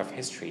simple arc of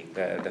history.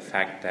 The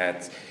fact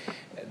that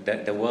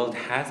the world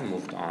has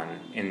moved on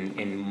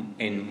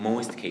in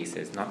most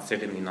cases,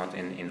 certainly not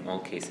in all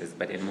cases,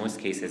 but in most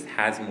cases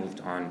has moved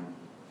on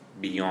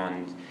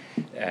beyond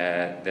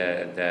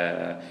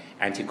the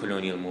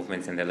anti-colonial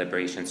movements and the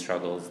liberation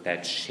struggles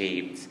that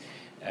shaped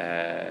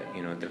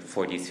the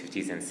 40s,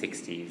 50s, and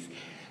 60s.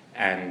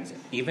 And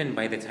even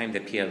by the time the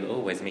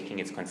PLO was making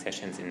its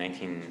concessions in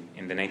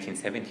the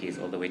 1970s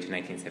all the way to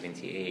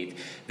 1978,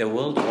 the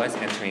world was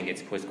entering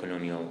its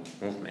post-colonial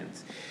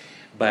movement.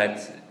 But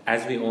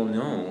as we all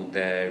know,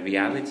 the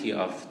reality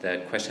of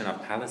the question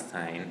of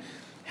Palestine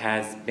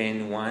has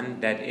been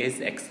one that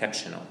is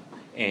exceptional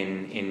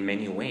in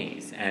many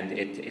ways, and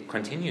it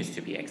continues to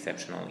be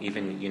exceptional.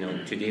 Even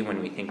today, when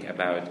we think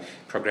about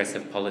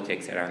progressive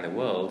politics around the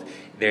world,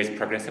 there's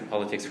progressive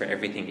politics for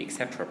everything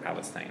except for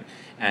Palestine,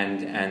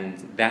 and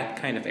that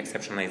kind of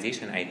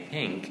exceptionalization, I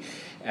think,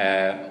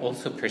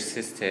 also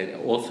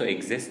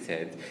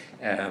existed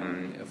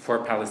for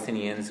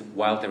Palestinians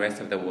while the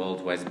rest of the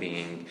world was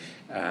being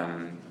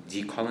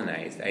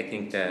decolonized. I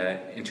think the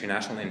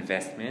international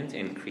investment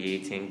in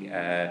creating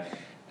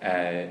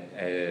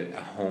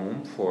a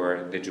home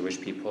for the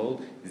Jewish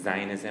people,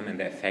 Zionism, and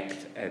the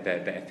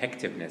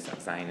effectiveness of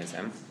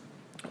Zionism,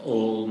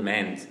 all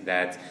meant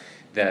that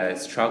the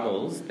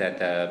struggles that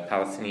the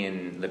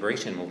Palestinian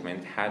liberation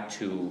movement had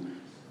to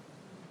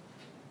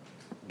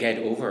get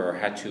over or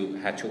had to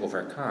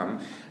overcome,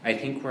 I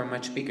think were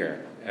much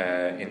bigger.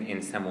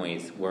 In some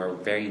ways, were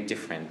very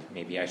different.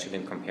 Maybe I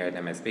shouldn't compare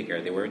them as bigger.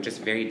 They were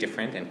just very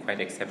different and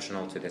quite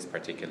exceptional to this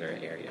particular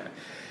area.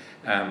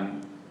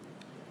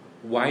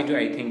 Why do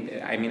I think?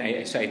 I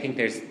think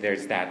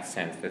there's that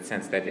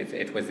sense that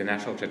it was the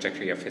natural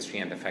trajectory of history,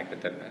 and the fact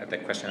that the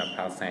question of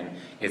Palestine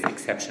is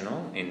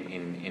exceptional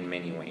in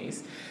many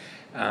ways.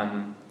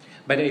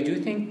 But I do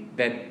think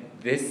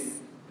that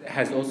this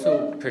has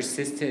also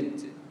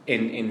persisted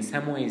in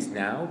some ways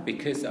now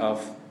because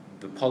of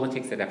the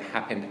politics that have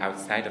happened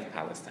outside of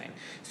Palestine.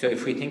 So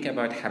if we think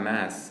about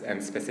Hamas,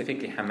 and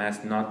specifically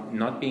Hamas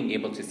not being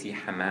able to see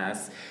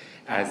Hamas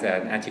as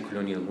an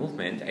anti-colonial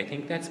movement, I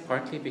think that's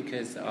partly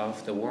because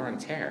of the war on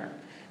terror.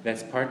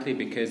 That's partly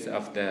because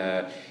of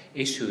the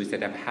issues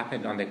that have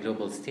happened on the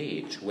global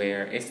stage,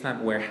 where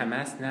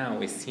Hamas now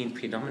is seen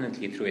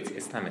predominantly through its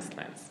Islamist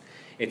lens.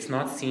 It's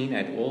not seen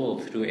at all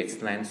through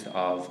its lens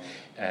of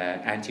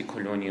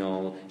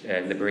anti-colonial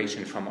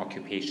liberation from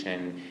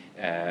occupation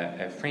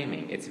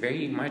framing. It's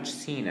very much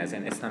seen as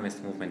an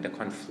Islamist movement. The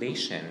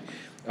conflation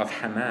of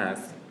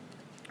Hamas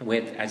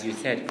with, as you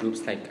said,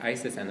 groups like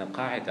ISIS and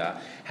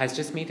Al-Qaeda has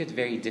just made it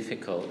very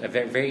difficult,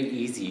 very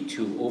easy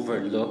to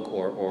overlook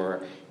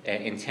or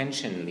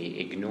intentionally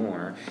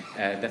ignore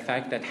the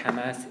fact that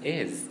Hamas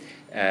is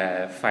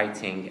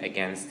fighting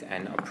against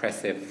an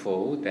oppressive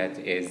foe that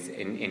is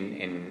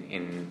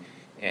in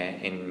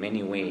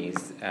many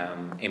ways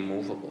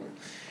immovable.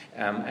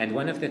 And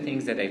one of the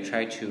things that I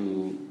try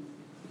to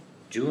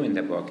do in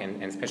the book,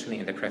 and especially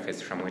in the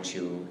preface from which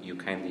you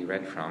kindly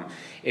read from,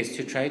 is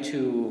to try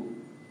to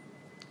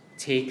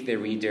take the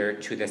reader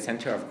to the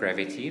center of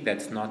gravity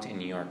that's not in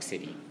New York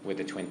City with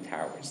the Twin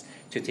Towers,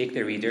 to take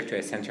the reader to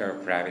a center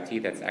of gravity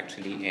that's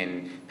actually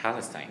in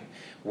Palestine,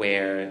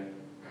 where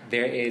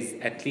there is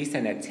at least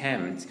an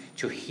attempt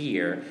to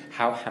hear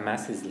how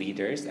Hamas's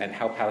leaders and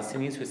how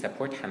Palestinians who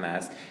support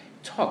Hamas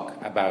talk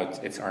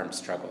about its armed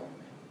struggle,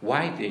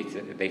 why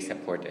they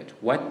support it,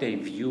 what they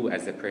view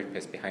as the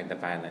purpose behind the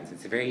violence.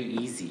 It's very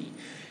easy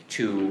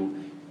to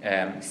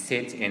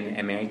sit in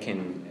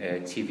American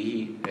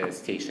TV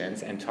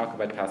stations and talk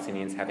about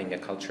Palestinians having a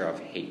culture of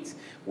hate,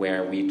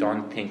 where we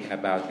don't think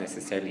about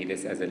necessarily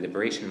this as a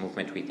liberation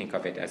movement, we think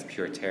of it as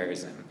pure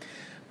terrorism.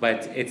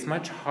 But it's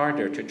much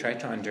harder to try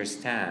to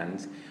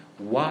understand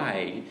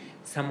why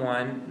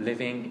someone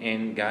living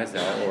in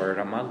Gaza or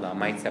Ramallah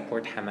might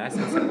support Hamas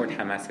and support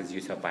Hamas's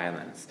use of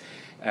violence.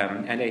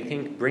 And I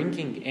think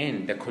bringing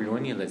in the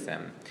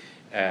colonialism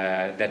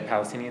that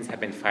Palestinians have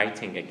been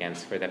fighting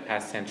against for the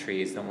past century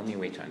is the only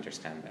way to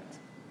understand that.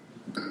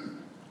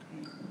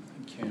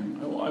 Thank you.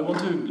 I want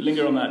to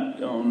linger on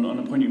that, on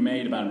a point you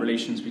made about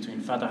relations between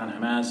Fatah and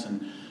Hamas,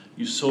 and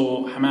you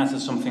saw Hamas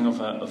as something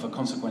of a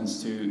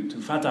consequence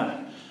to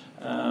Fatah.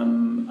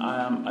 And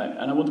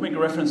I want to make a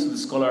reference to the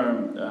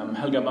scholar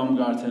Helga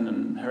Baumgarten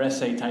and her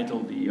essay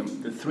titled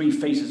The Three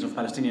Phases of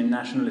Palestinian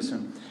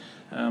Nationalism,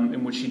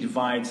 in which she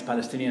divides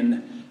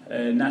Palestinian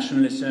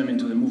nationalism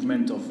into the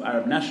movement of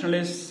Arab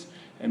nationalists,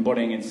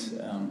 embodying its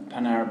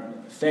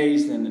pan-Arab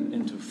phase, then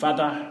into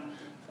Fatah,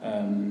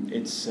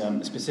 its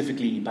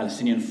specifically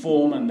Palestinian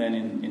form, and then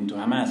into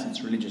Hamas,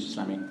 its religious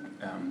Islamic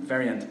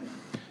variant.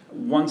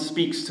 One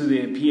speaks to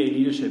the PA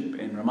leadership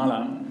in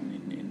Ramallah,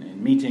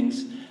 in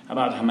meetings,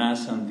 about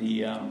Hamas, and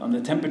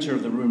the temperature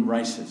of the room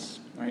rises,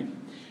 right?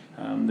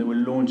 They will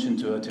launch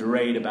into a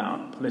tirade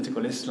about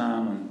political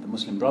Islam and the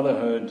Muslim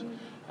Brotherhood,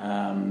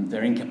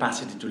 their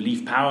incapacity to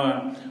leave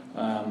power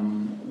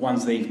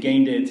once they've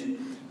gained it,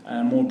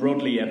 and more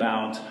broadly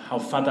about how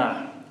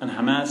Fatah and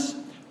Hamas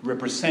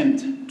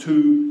represent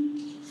two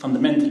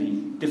fundamentally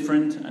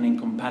different and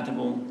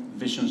incompatible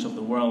visions of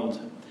the world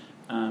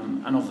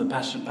and of the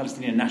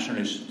Palestinian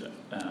nationalist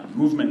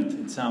movement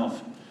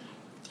itself.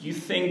 Do you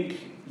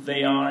think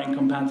they are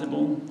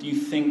incompatible? Do you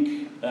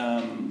think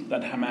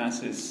that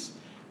Hamas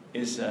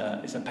is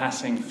a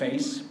passing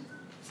phase?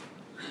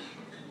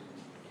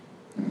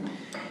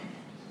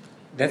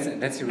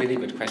 That's a really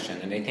good question,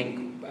 and I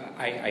think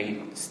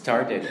I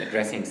started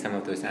addressing some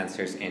of those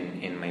answers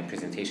in my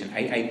presentation.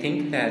 I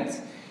think that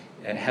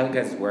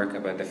Helga's work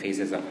about the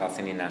phases of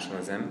Palestinian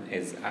nationalism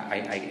is,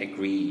 I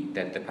agree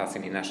that the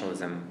Palestinian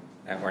nationalism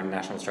or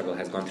national struggle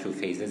has gone through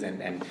phases,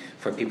 and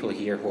for people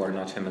here who are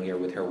not familiar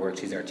with her work,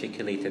 she's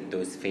articulated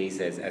those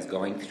phases as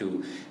going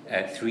through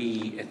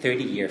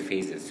 30-year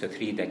phases, so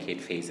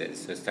 3-decade phases.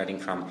 So starting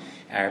from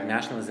Arab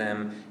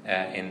nationalism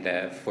in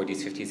the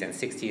 40s, 50s, and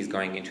 60s,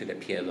 going into the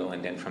PLO,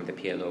 and then from the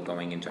PLO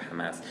going into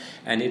Hamas.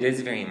 And it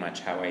is very much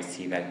how I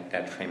see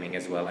that framing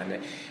as well.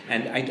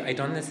 And I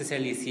don't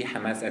necessarily see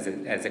Hamas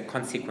as a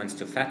consequence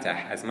to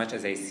Fatah as much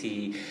as I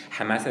see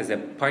Hamas as a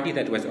party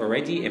that was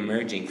already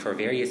emerging for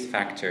various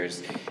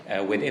factors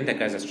within the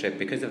Gaza Strip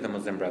because of the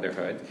Muslim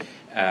Brotherhood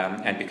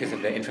and because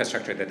of the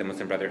infrastructure that the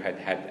Muslim Brotherhood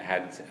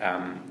had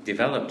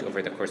developed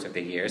over the course of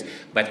the years,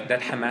 but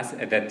that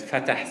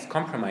Fatah's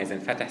compromise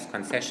and Fatah's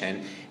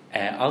concession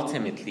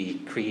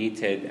ultimately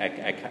created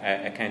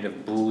a kind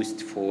of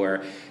boost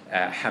for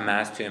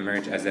Hamas to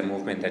emerge as a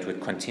movement that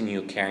would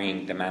continue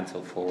carrying the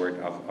mantle forward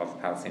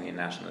of Palestinian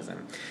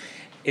nationalism.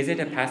 Is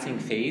it a passing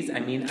phase? I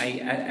mean,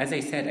 as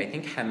I said, I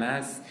think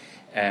Hamas,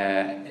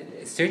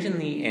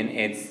 certainly in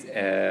its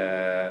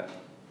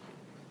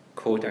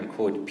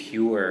quote-unquote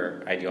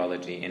pure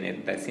ideology,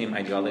 in the same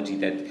ideology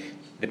that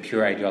the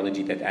pure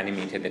ideology that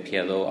animated the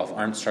PLO of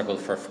armed struggle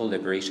for full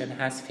liberation,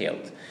 has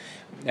failed.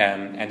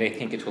 And I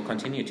think it will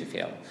continue to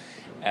fail.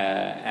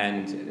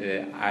 I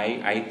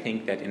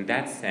think that in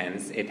that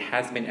sense, it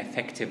has been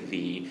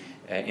effectively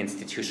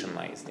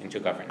institutionalized into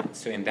governance.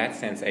 So in that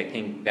sense, I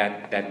think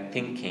that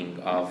thinking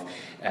of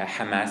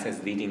Hamas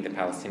as leading the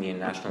Palestinian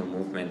national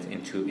movement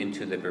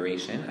into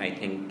liberation, I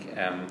think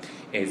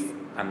is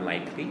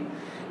unlikely.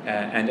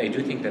 And I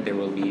do think that there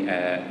will be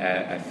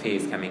a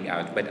phase coming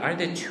out. But are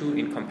the two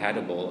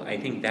incompatible? I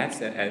think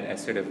that's a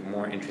sort of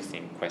more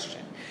interesting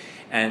question.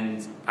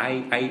 And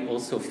I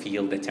also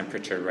feel the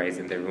temperature rise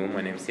in the room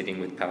when I'm sitting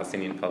with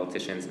Palestinian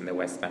politicians in the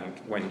West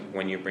Bank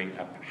when you bring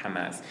up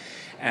Hamas.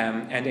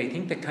 And I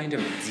think the kind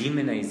of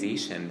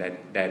demonization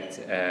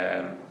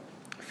that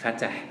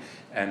Fatah,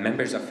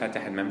 members of Fatah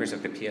and members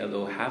of the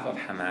PLO have of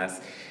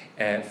Hamas,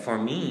 for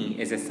me,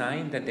 is a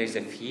sign that there's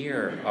a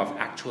fear of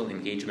actual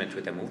engagement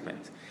with the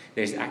movement.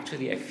 There's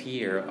actually a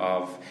fear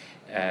of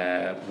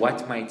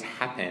what might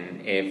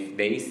happen if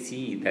they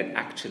see that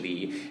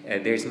actually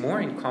there's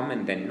more in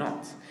common than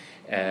not.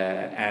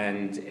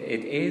 And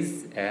it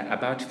is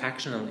about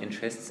factional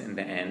interests in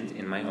the end,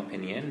 in my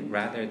opinion,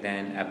 rather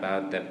than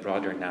about the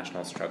broader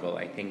national struggle.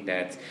 I think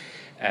that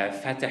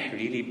Fatah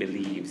really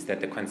believes that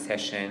the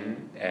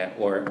concession,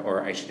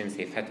 or I shouldn't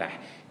say Fatah,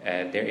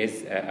 there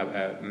is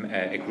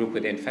a group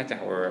within Fatah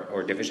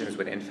or divisions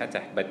within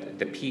Fatah, but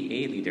the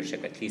PA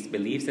leadership at least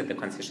believes that the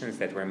concessions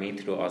that were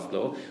made through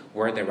Oslo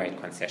were the right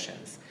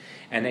concessions.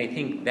 And I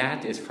think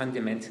that is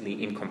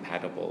fundamentally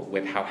incompatible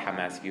with how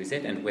Hamas views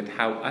it and with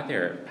how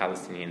other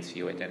Palestinians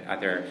view it and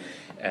other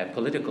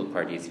political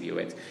parties view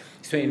it.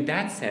 So in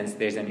that sense,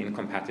 there's an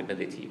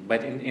incompatibility.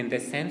 But in the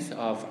sense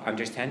of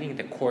understanding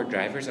the core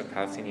drivers of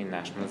Palestinian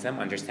nationalism,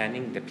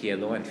 understanding the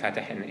PLO and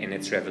Fatah in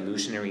its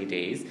revolutionary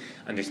days,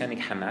 understanding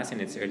Hamas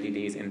in its early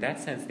days, in that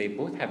sense, they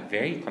both have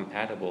very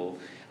compatible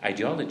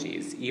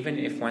ideologies, even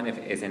if one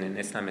is in an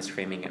Islamist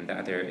framing and the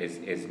other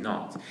is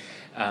not.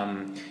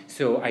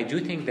 So I do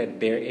think that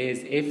there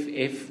is,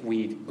 if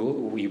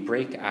we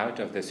break out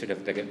of the sort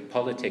of the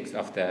politics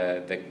of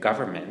the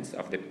governments,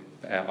 of the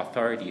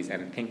authorities,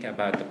 and think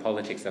about the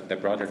politics of the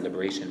broader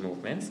liberation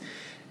movements,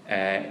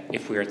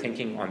 if we are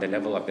thinking on the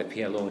level of the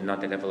PLO,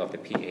 not the level of the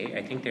PA,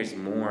 I think there's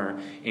more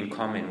in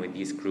common with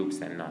these groups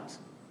than not.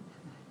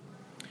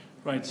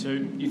 Right, so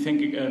you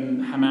think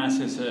Hamas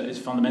is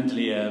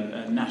fundamentally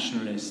a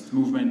nationalist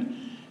movement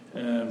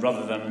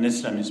rather than an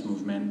Islamist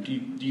movement.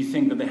 Do you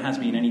think that there has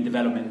been any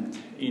development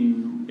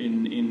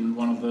in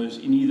one of those,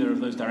 in either of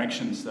those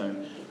directions, though,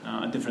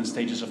 at different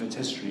stages of its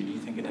history? Do you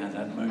think it has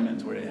had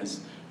moments where it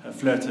has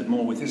flirted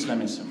more with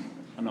Islamism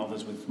and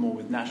others more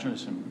with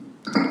nationalism?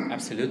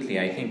 Absolutely.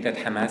 I think that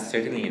Hamas,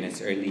 certainly in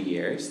its early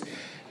years,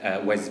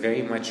 was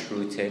very much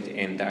rooted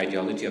in the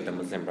ideology of the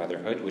Muslim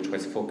Brotherhood, which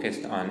was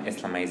focused on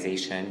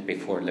Islamization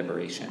before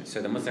liberation.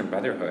 So the Muslim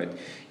Brotherhood,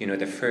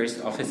 the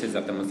first offices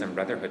of the Muslim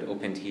Brotherhood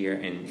opened here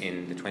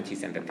in the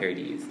 20s and the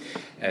 30s,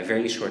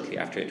 very shortly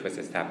after it was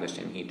established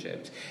in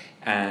Egypt.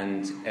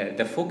 And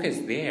the focus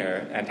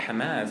there at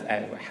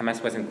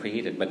Hamas wasn't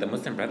created, but the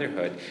Muslim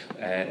Brotherhood,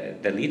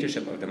 the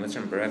leadership of the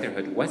Muslim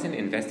Brotherhood wasn't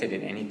invested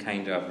in any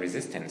kind of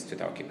resistance to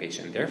the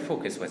occupation. Their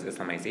focus was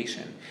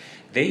Islamization.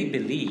 They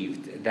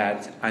believed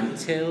that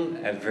until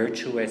a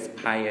virtuous,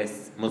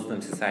 pious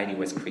Muslim society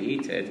was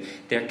created,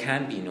 there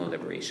can be no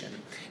liberation.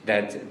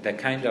 That the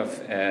kind of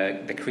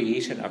the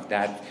creation of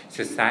that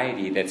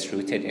society that's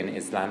rooted in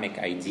Islamic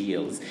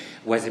ideals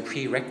was a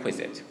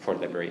prerequisite for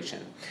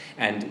liberation.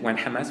 And when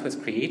Hamas was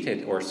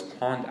created or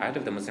spawned out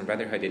of the Muslim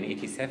Brotherhood in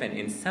 1987,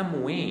 in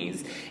some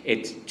ways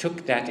it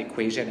took that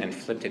equation and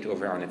flipped it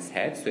over on its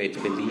head. So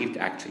it believed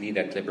actually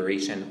that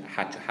liberation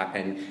had to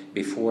happen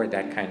before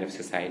that kind of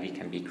society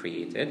can be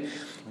created.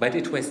 But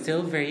it was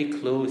still very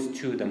close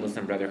to the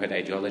Muslim Brotherhood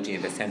ideology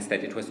in the sense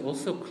that it was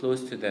also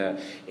close to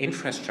the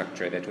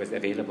infrastructure that was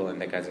available in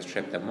the Gaza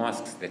Strip, the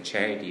mosques, the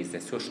charities,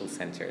 the social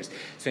centers.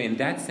 So in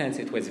that sense,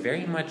 it was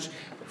very much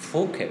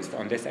focused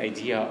on this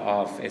idea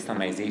of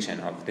Islamization,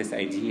 of this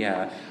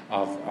idea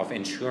of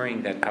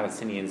ensuring that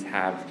Palestinians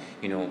have,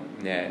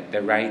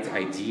 the right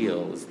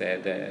ideals,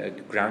 the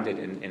grounded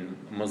in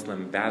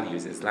Muslim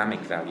values,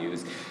 Islamic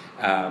values.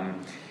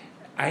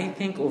 I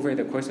think over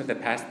the course of the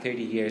past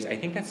 30 years, I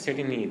think that's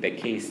certainly the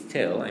case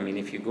still. I mean,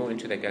 if you go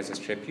into the Gaza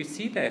Strip, you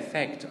see the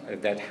effect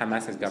that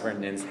Hamas's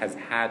governance has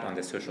had on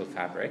the social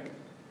fabric.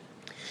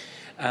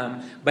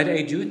 But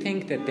I do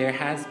think that there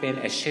has been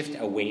a shift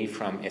away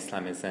from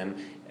Islamism.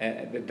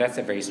 That's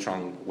a very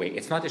strong way.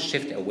 It's not a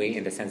shift away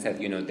in the sense that,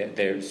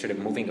 they're sort of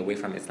moving away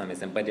from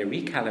Islamism, but a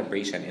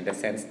recalibration in the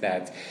sense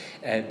that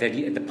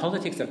the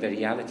politics of the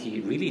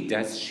reality really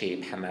does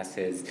shape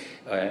Hamas's,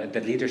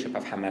 the leadership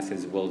of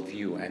Hamas's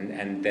worldview.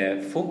 And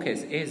the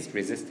focus is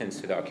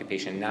resistance to the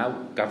occupation,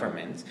 now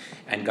government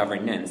and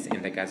governance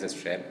in the Gaza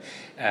Strip,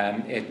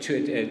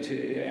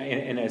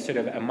 in a sort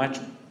of a much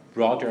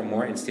broader,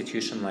 more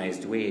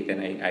institutionalized way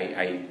than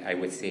I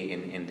would say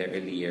in the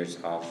early years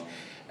of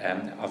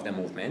of the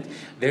movement.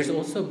 There's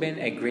also been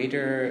a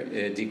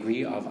greater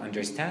degree of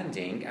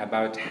understanding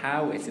about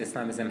how its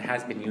Islamism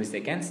has been used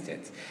against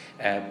it,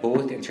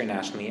 both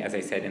internationally, as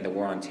I said, in the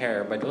war on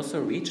terror, but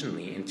also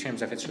regionally in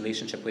terms of its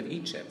relationship with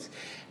Egypt,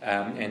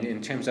 and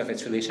in terms of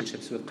its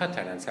relationships with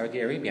Qatar and Saudi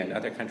Arabia and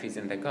other countries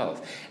in the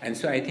Gulf. And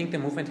so I think the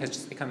movement has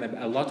just become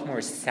a lot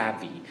more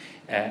savvy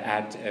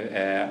at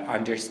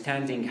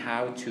understanding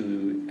how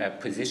to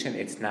position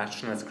its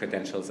nationalist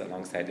credentials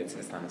alongside its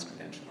Islamist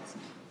credentials.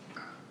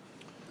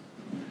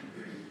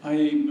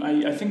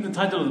 I think the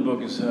title of the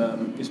book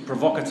is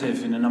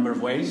provocative in a number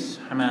of ways.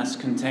 Hamas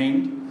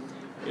Contained.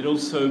 It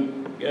also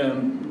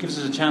gives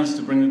us a chance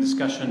to bring the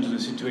discussion to the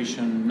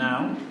situation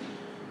now.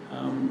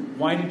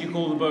 Why did you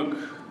call the book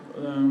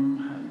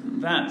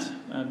that?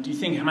 Do you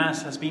think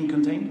Hamas has been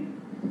contained?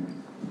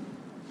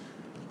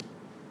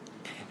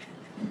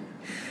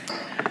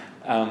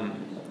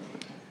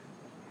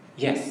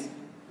 Yes,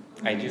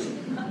 I do.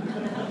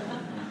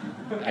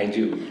 I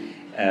do.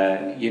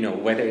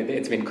 Whether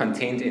it's been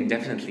contained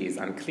indefinitely is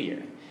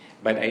unclear.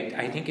 But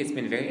I think it's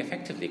been very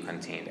effectively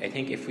contained. I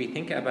think if we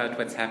think about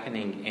what's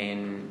happening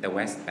in the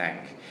West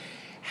Bank,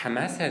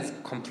 Hamas has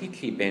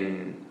completely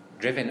been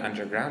driven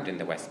underground in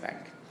the West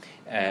Bank.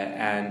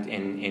 And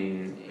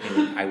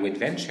I would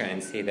venture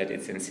and say that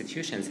its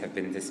institutions have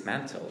been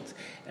dismantled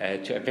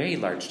to a very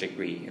large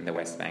degree in the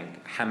West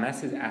Bank.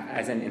 Hamas,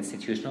 as an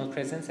institutional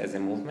presence, as a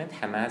movement,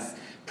 Hamas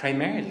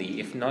primarily,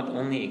 if not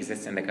only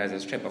exists in the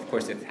Gaza Strip, of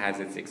course it has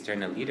its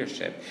external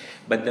leadership,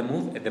 but the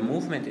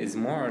movement is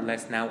more or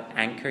less now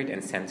anchored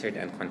and centered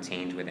and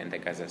contained within the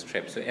Gaza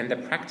Strip. So in the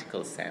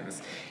practical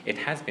sense, it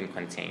has been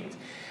contained.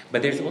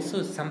 But there's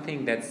also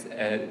something that's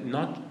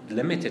not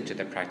limited to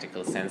the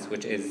practical sense,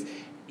 which is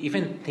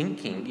even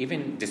thinking,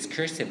 even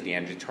discursively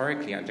and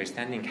rhetorically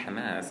understanding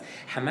Hamas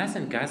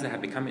and Gaza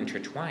have become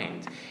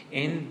intertwined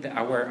in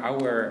our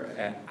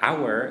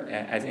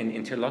as in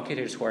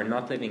interlocutors who are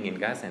not living in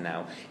Gaza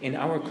now. In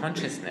our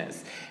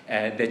consciousness,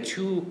 the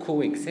two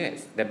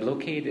coexist. The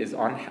blockade is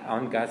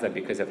on Gaza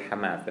because of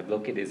Hamas. The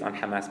blockade is on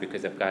Hamas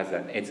because of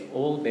Gaza. It's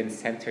all been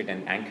centered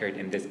and anchored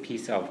in this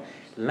piece of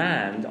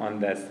land on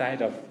the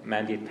side of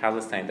Mandate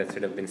Palestine that's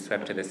sort of been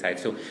swept to the side.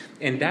 So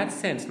in that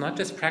sense, not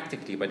just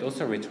practically, but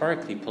also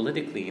rhetorically,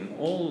 politically, in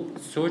all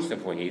sorts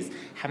of ways,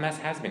 Hamas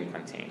has been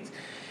contained.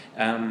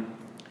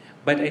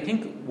 But I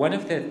think one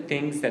of the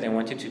things that I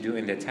wanted to do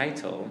in the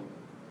title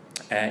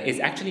is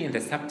actually in the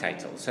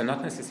subtitle. So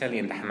not necessarily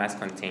in the Hamas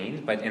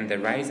contained, but in the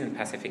rise and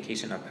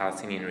pacification of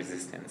Palestinian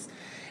resistance.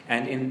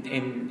 And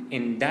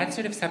in that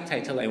sort of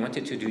subtitle, I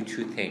wanted to do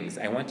two things.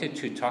 I wanted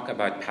to talk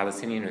about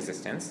Palestinian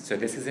resistance. So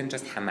this isn't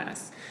just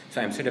Hamas.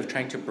 So I'm sort of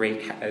trying to bring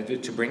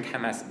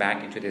Hamas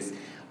back into this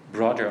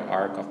broader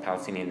arc of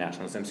Palestinian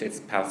nationalism. So it's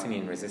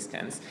Palestinian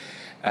resistance.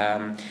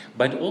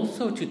 But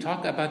also to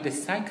talk about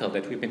this cycle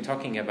that we've been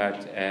talking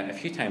about a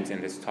few times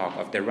in this talk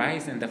of the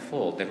rise and the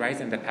fall, the rise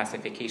and the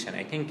pacification.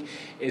 I think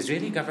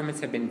Israeli governments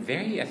have been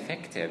very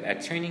effective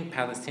at turning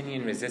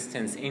Palestinian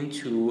resistance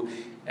into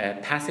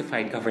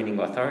pacified governing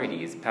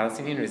authorities.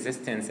 Palestinian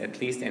resistance, at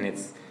least in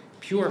its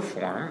pure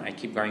form, I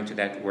keep going to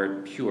that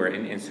word pure,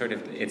 in sort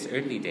of its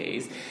early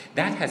days,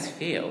 that has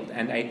failed.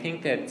 And I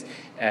think that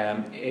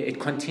it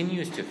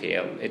continues to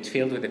fail. It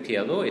failed with the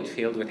PLO, it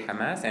failed with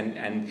Hamas,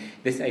 and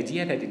this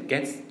idea that it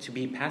gets to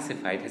be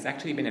pacified has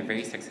actually been a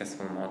very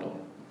successful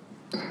model.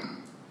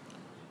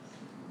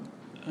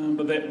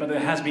 But there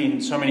has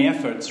been so many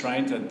efforts,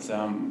 right, at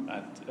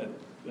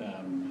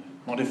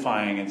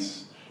modifying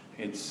its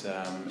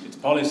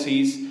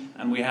policies,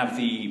 and we have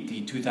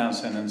the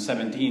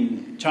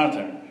 2017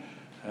 Charter,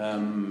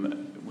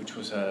 which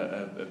was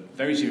a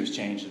very serious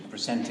change,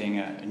 presenting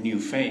a new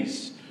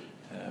face.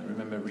 I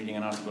remember reading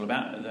an article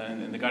about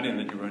in The Guardian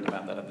that you wrote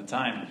about that at the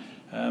time.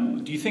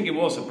 Do you think it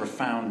was a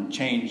profound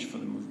change for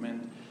the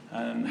movement?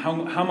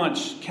 How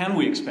much can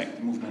we expect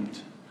the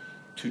movement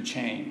to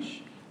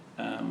change?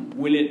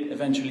 Will it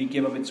eventually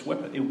give up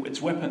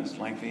its weapons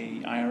like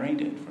the IRA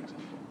did, for example?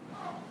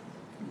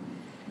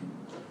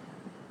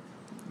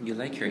 You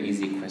like your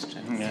easy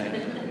questions. Yeah.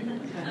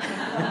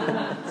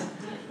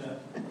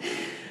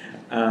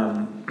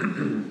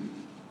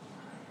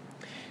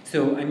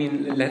 So, I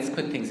mean, let's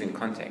put things in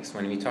context.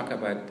 When we talk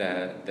about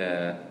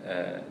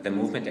the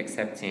movement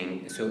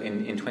accepting, so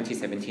in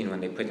 2017,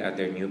 when they put out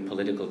their new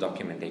political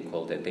document, they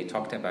called it, they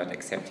talked about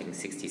accepting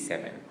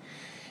 67,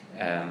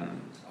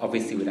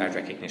 obviously without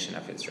recognition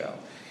of Israel.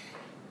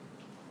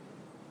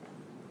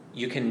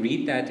 You can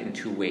read that in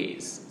two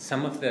ways.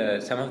 Some of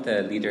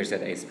the leaders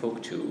that I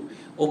spoke to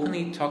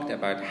openly talked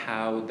about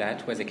how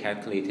that was a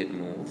calculated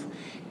move,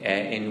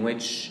 in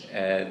which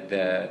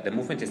the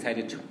movement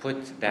decided to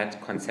put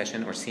that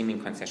concession or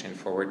seeming concession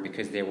forward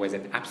because there was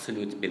an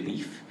absolute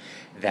belief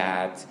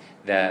that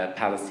the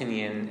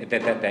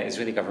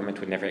Israeli government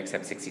would never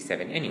accept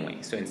 67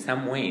 anyway. So in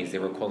some ways, they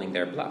were calling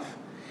their bluff.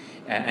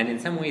 And in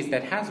some ways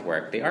that has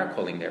worked. They are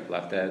calling their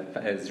bluff. The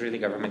Israeli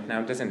government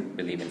now doesn't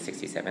believe in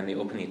 67. They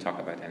openly talk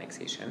about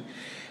annexation.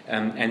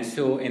 And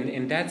so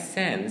in that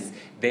sense,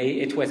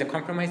 it was a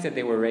compromise that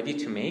they were ready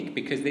to make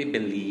because they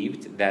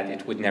believed that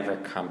it would never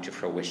come to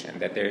fruition,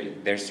 that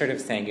they're sort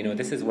of saying,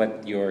 this is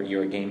what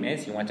your game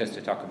is. You want us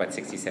to talk about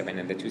 67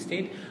 and the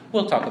two-state?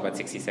 We'll talk about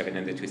 67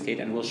 and the two-state,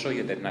 and we'll show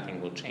you that nothing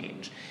will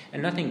change.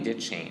 And nothing did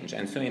change.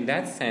 And so in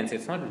that sense,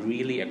 it's not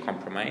really a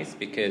compromise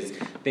because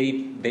they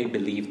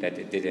believe that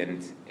it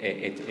didn't,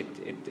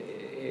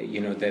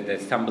 the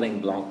stumbling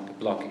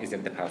block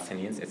isn't the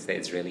Palestinians, it's the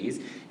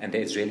Israelis, and the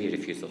Israeli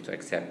refusal to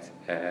accept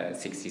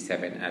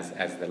 67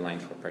 as the line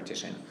for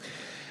partition.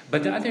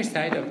 But the other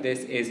side of this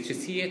is to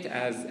see it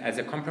as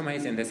a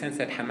compromise in the sense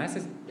that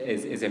Hamas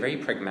is a very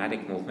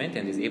pragmatic movement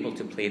and is able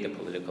to play the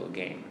political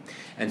game.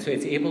 And so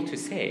it's able to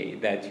say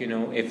that,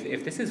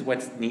 if this is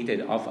what's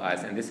needed of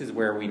us and this is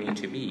where we need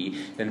to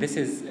be, then this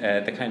is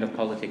the kind of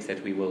politics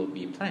that we will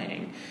be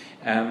playing.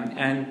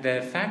 And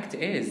the fact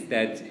is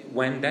that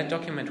when that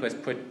document was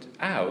put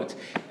out,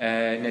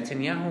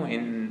 Netanyahu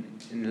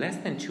in less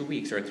than 2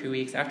 weeks or 3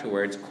 weeks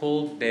afterwards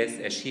called this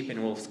a sheep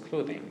in wolf's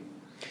clothing.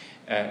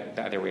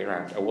 The other way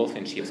around, a wolf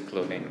in sheep's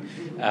clothing.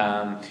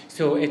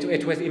 So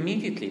it was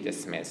immediately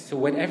dismissed. So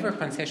whatever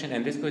concession,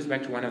 and this goes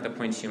back to one of the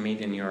points you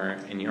made in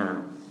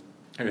your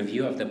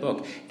review of the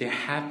book, there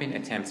have been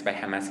attempts by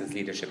Hamas's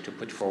leadership to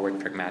put forward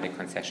pragmatic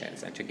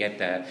concessions and to get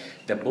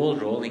the ball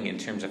rolling in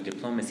terms of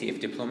diplomacy, if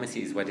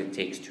diplomacy is what it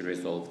takes to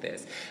resolve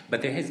this.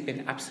 But there has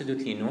been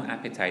absolutely no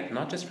appetite,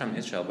 not just from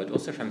Israel, but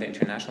also from the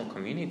international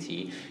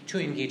community, to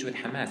engage with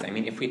Hamas. I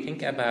mean, if we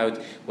think about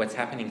what's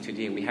happening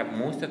today, we have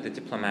most of the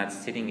diplomats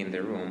sitting in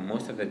the room,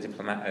 most of the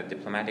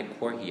diplomatic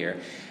corps here,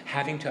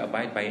 having to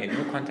abide by a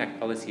no-contact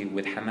policy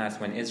with Hamas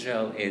when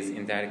Israel is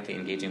indirectly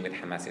engaging with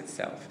Hamas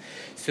itself.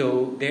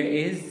 So there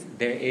is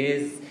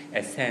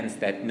a sense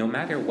that no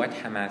matter what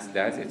Hamas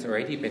does, it's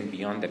already been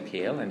beyond the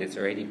pale and it's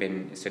already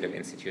been sort of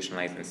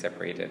institutionalized and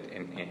separated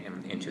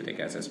into the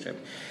Gaza Strip.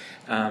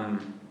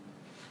 On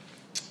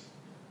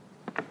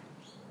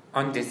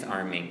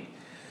disarming,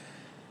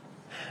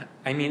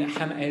 I mean,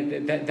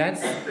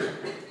 that's...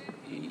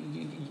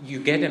 You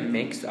get a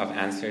mix of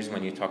answers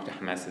when you talk to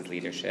Hamas's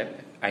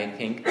leadership. I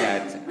think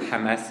that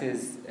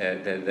Hamas's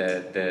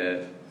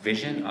the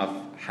vision of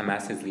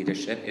Hamas's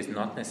leadership is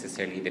not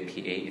necessarily the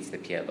PA, it's the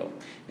PLO.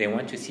 They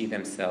want to see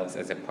themselves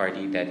as a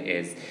party that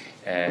is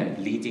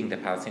leading the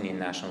Palestinian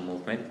national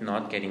movement,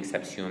 not getting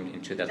subsumed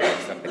into the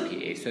likes of the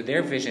PA. So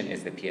their vision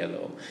is the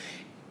PLO.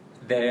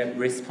 The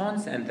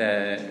response and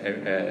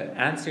the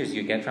answers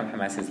you get from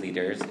Hamas's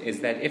leaders is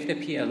that if the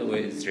PLO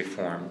is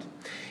reformed,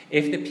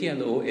 if the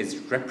PLO is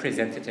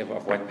representative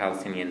of what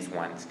Palestinians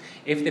want,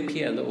 if the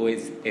PLO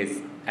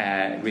is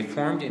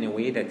reformed in a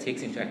way that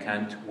takes into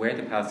account where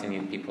the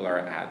Palestinian people are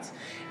at,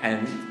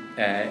 and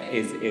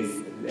is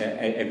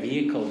a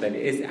vehicle that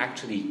is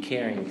actually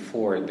caring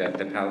for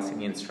the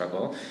Palestinian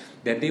struggle,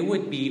 that they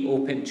would be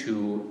open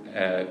to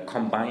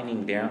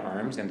combining their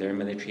arms and their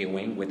military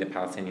wing with the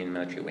Palestinian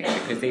military wing,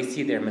 because they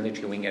see their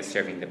military wing as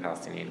serving the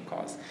Palestinian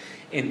cause.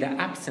 In the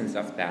absence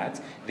of that,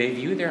 they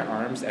view their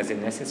arms as a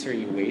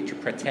necessary way to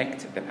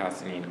protect the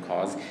Palestinian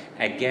cause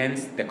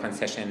against the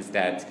concessions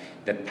that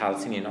the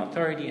Palestinian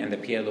Authority and the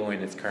PLO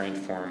in its current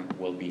form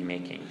will be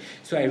making.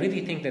 So I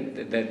really think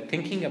that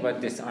thinking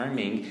about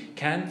disarming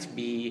can't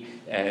be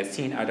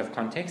seen out of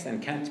context and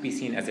can't be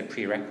seen as a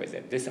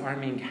prerequisite.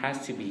 Disarming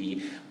has to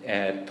be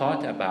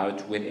thought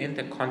about within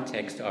the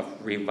context of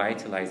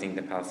revitalizing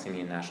the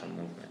Palestinian national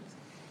movement.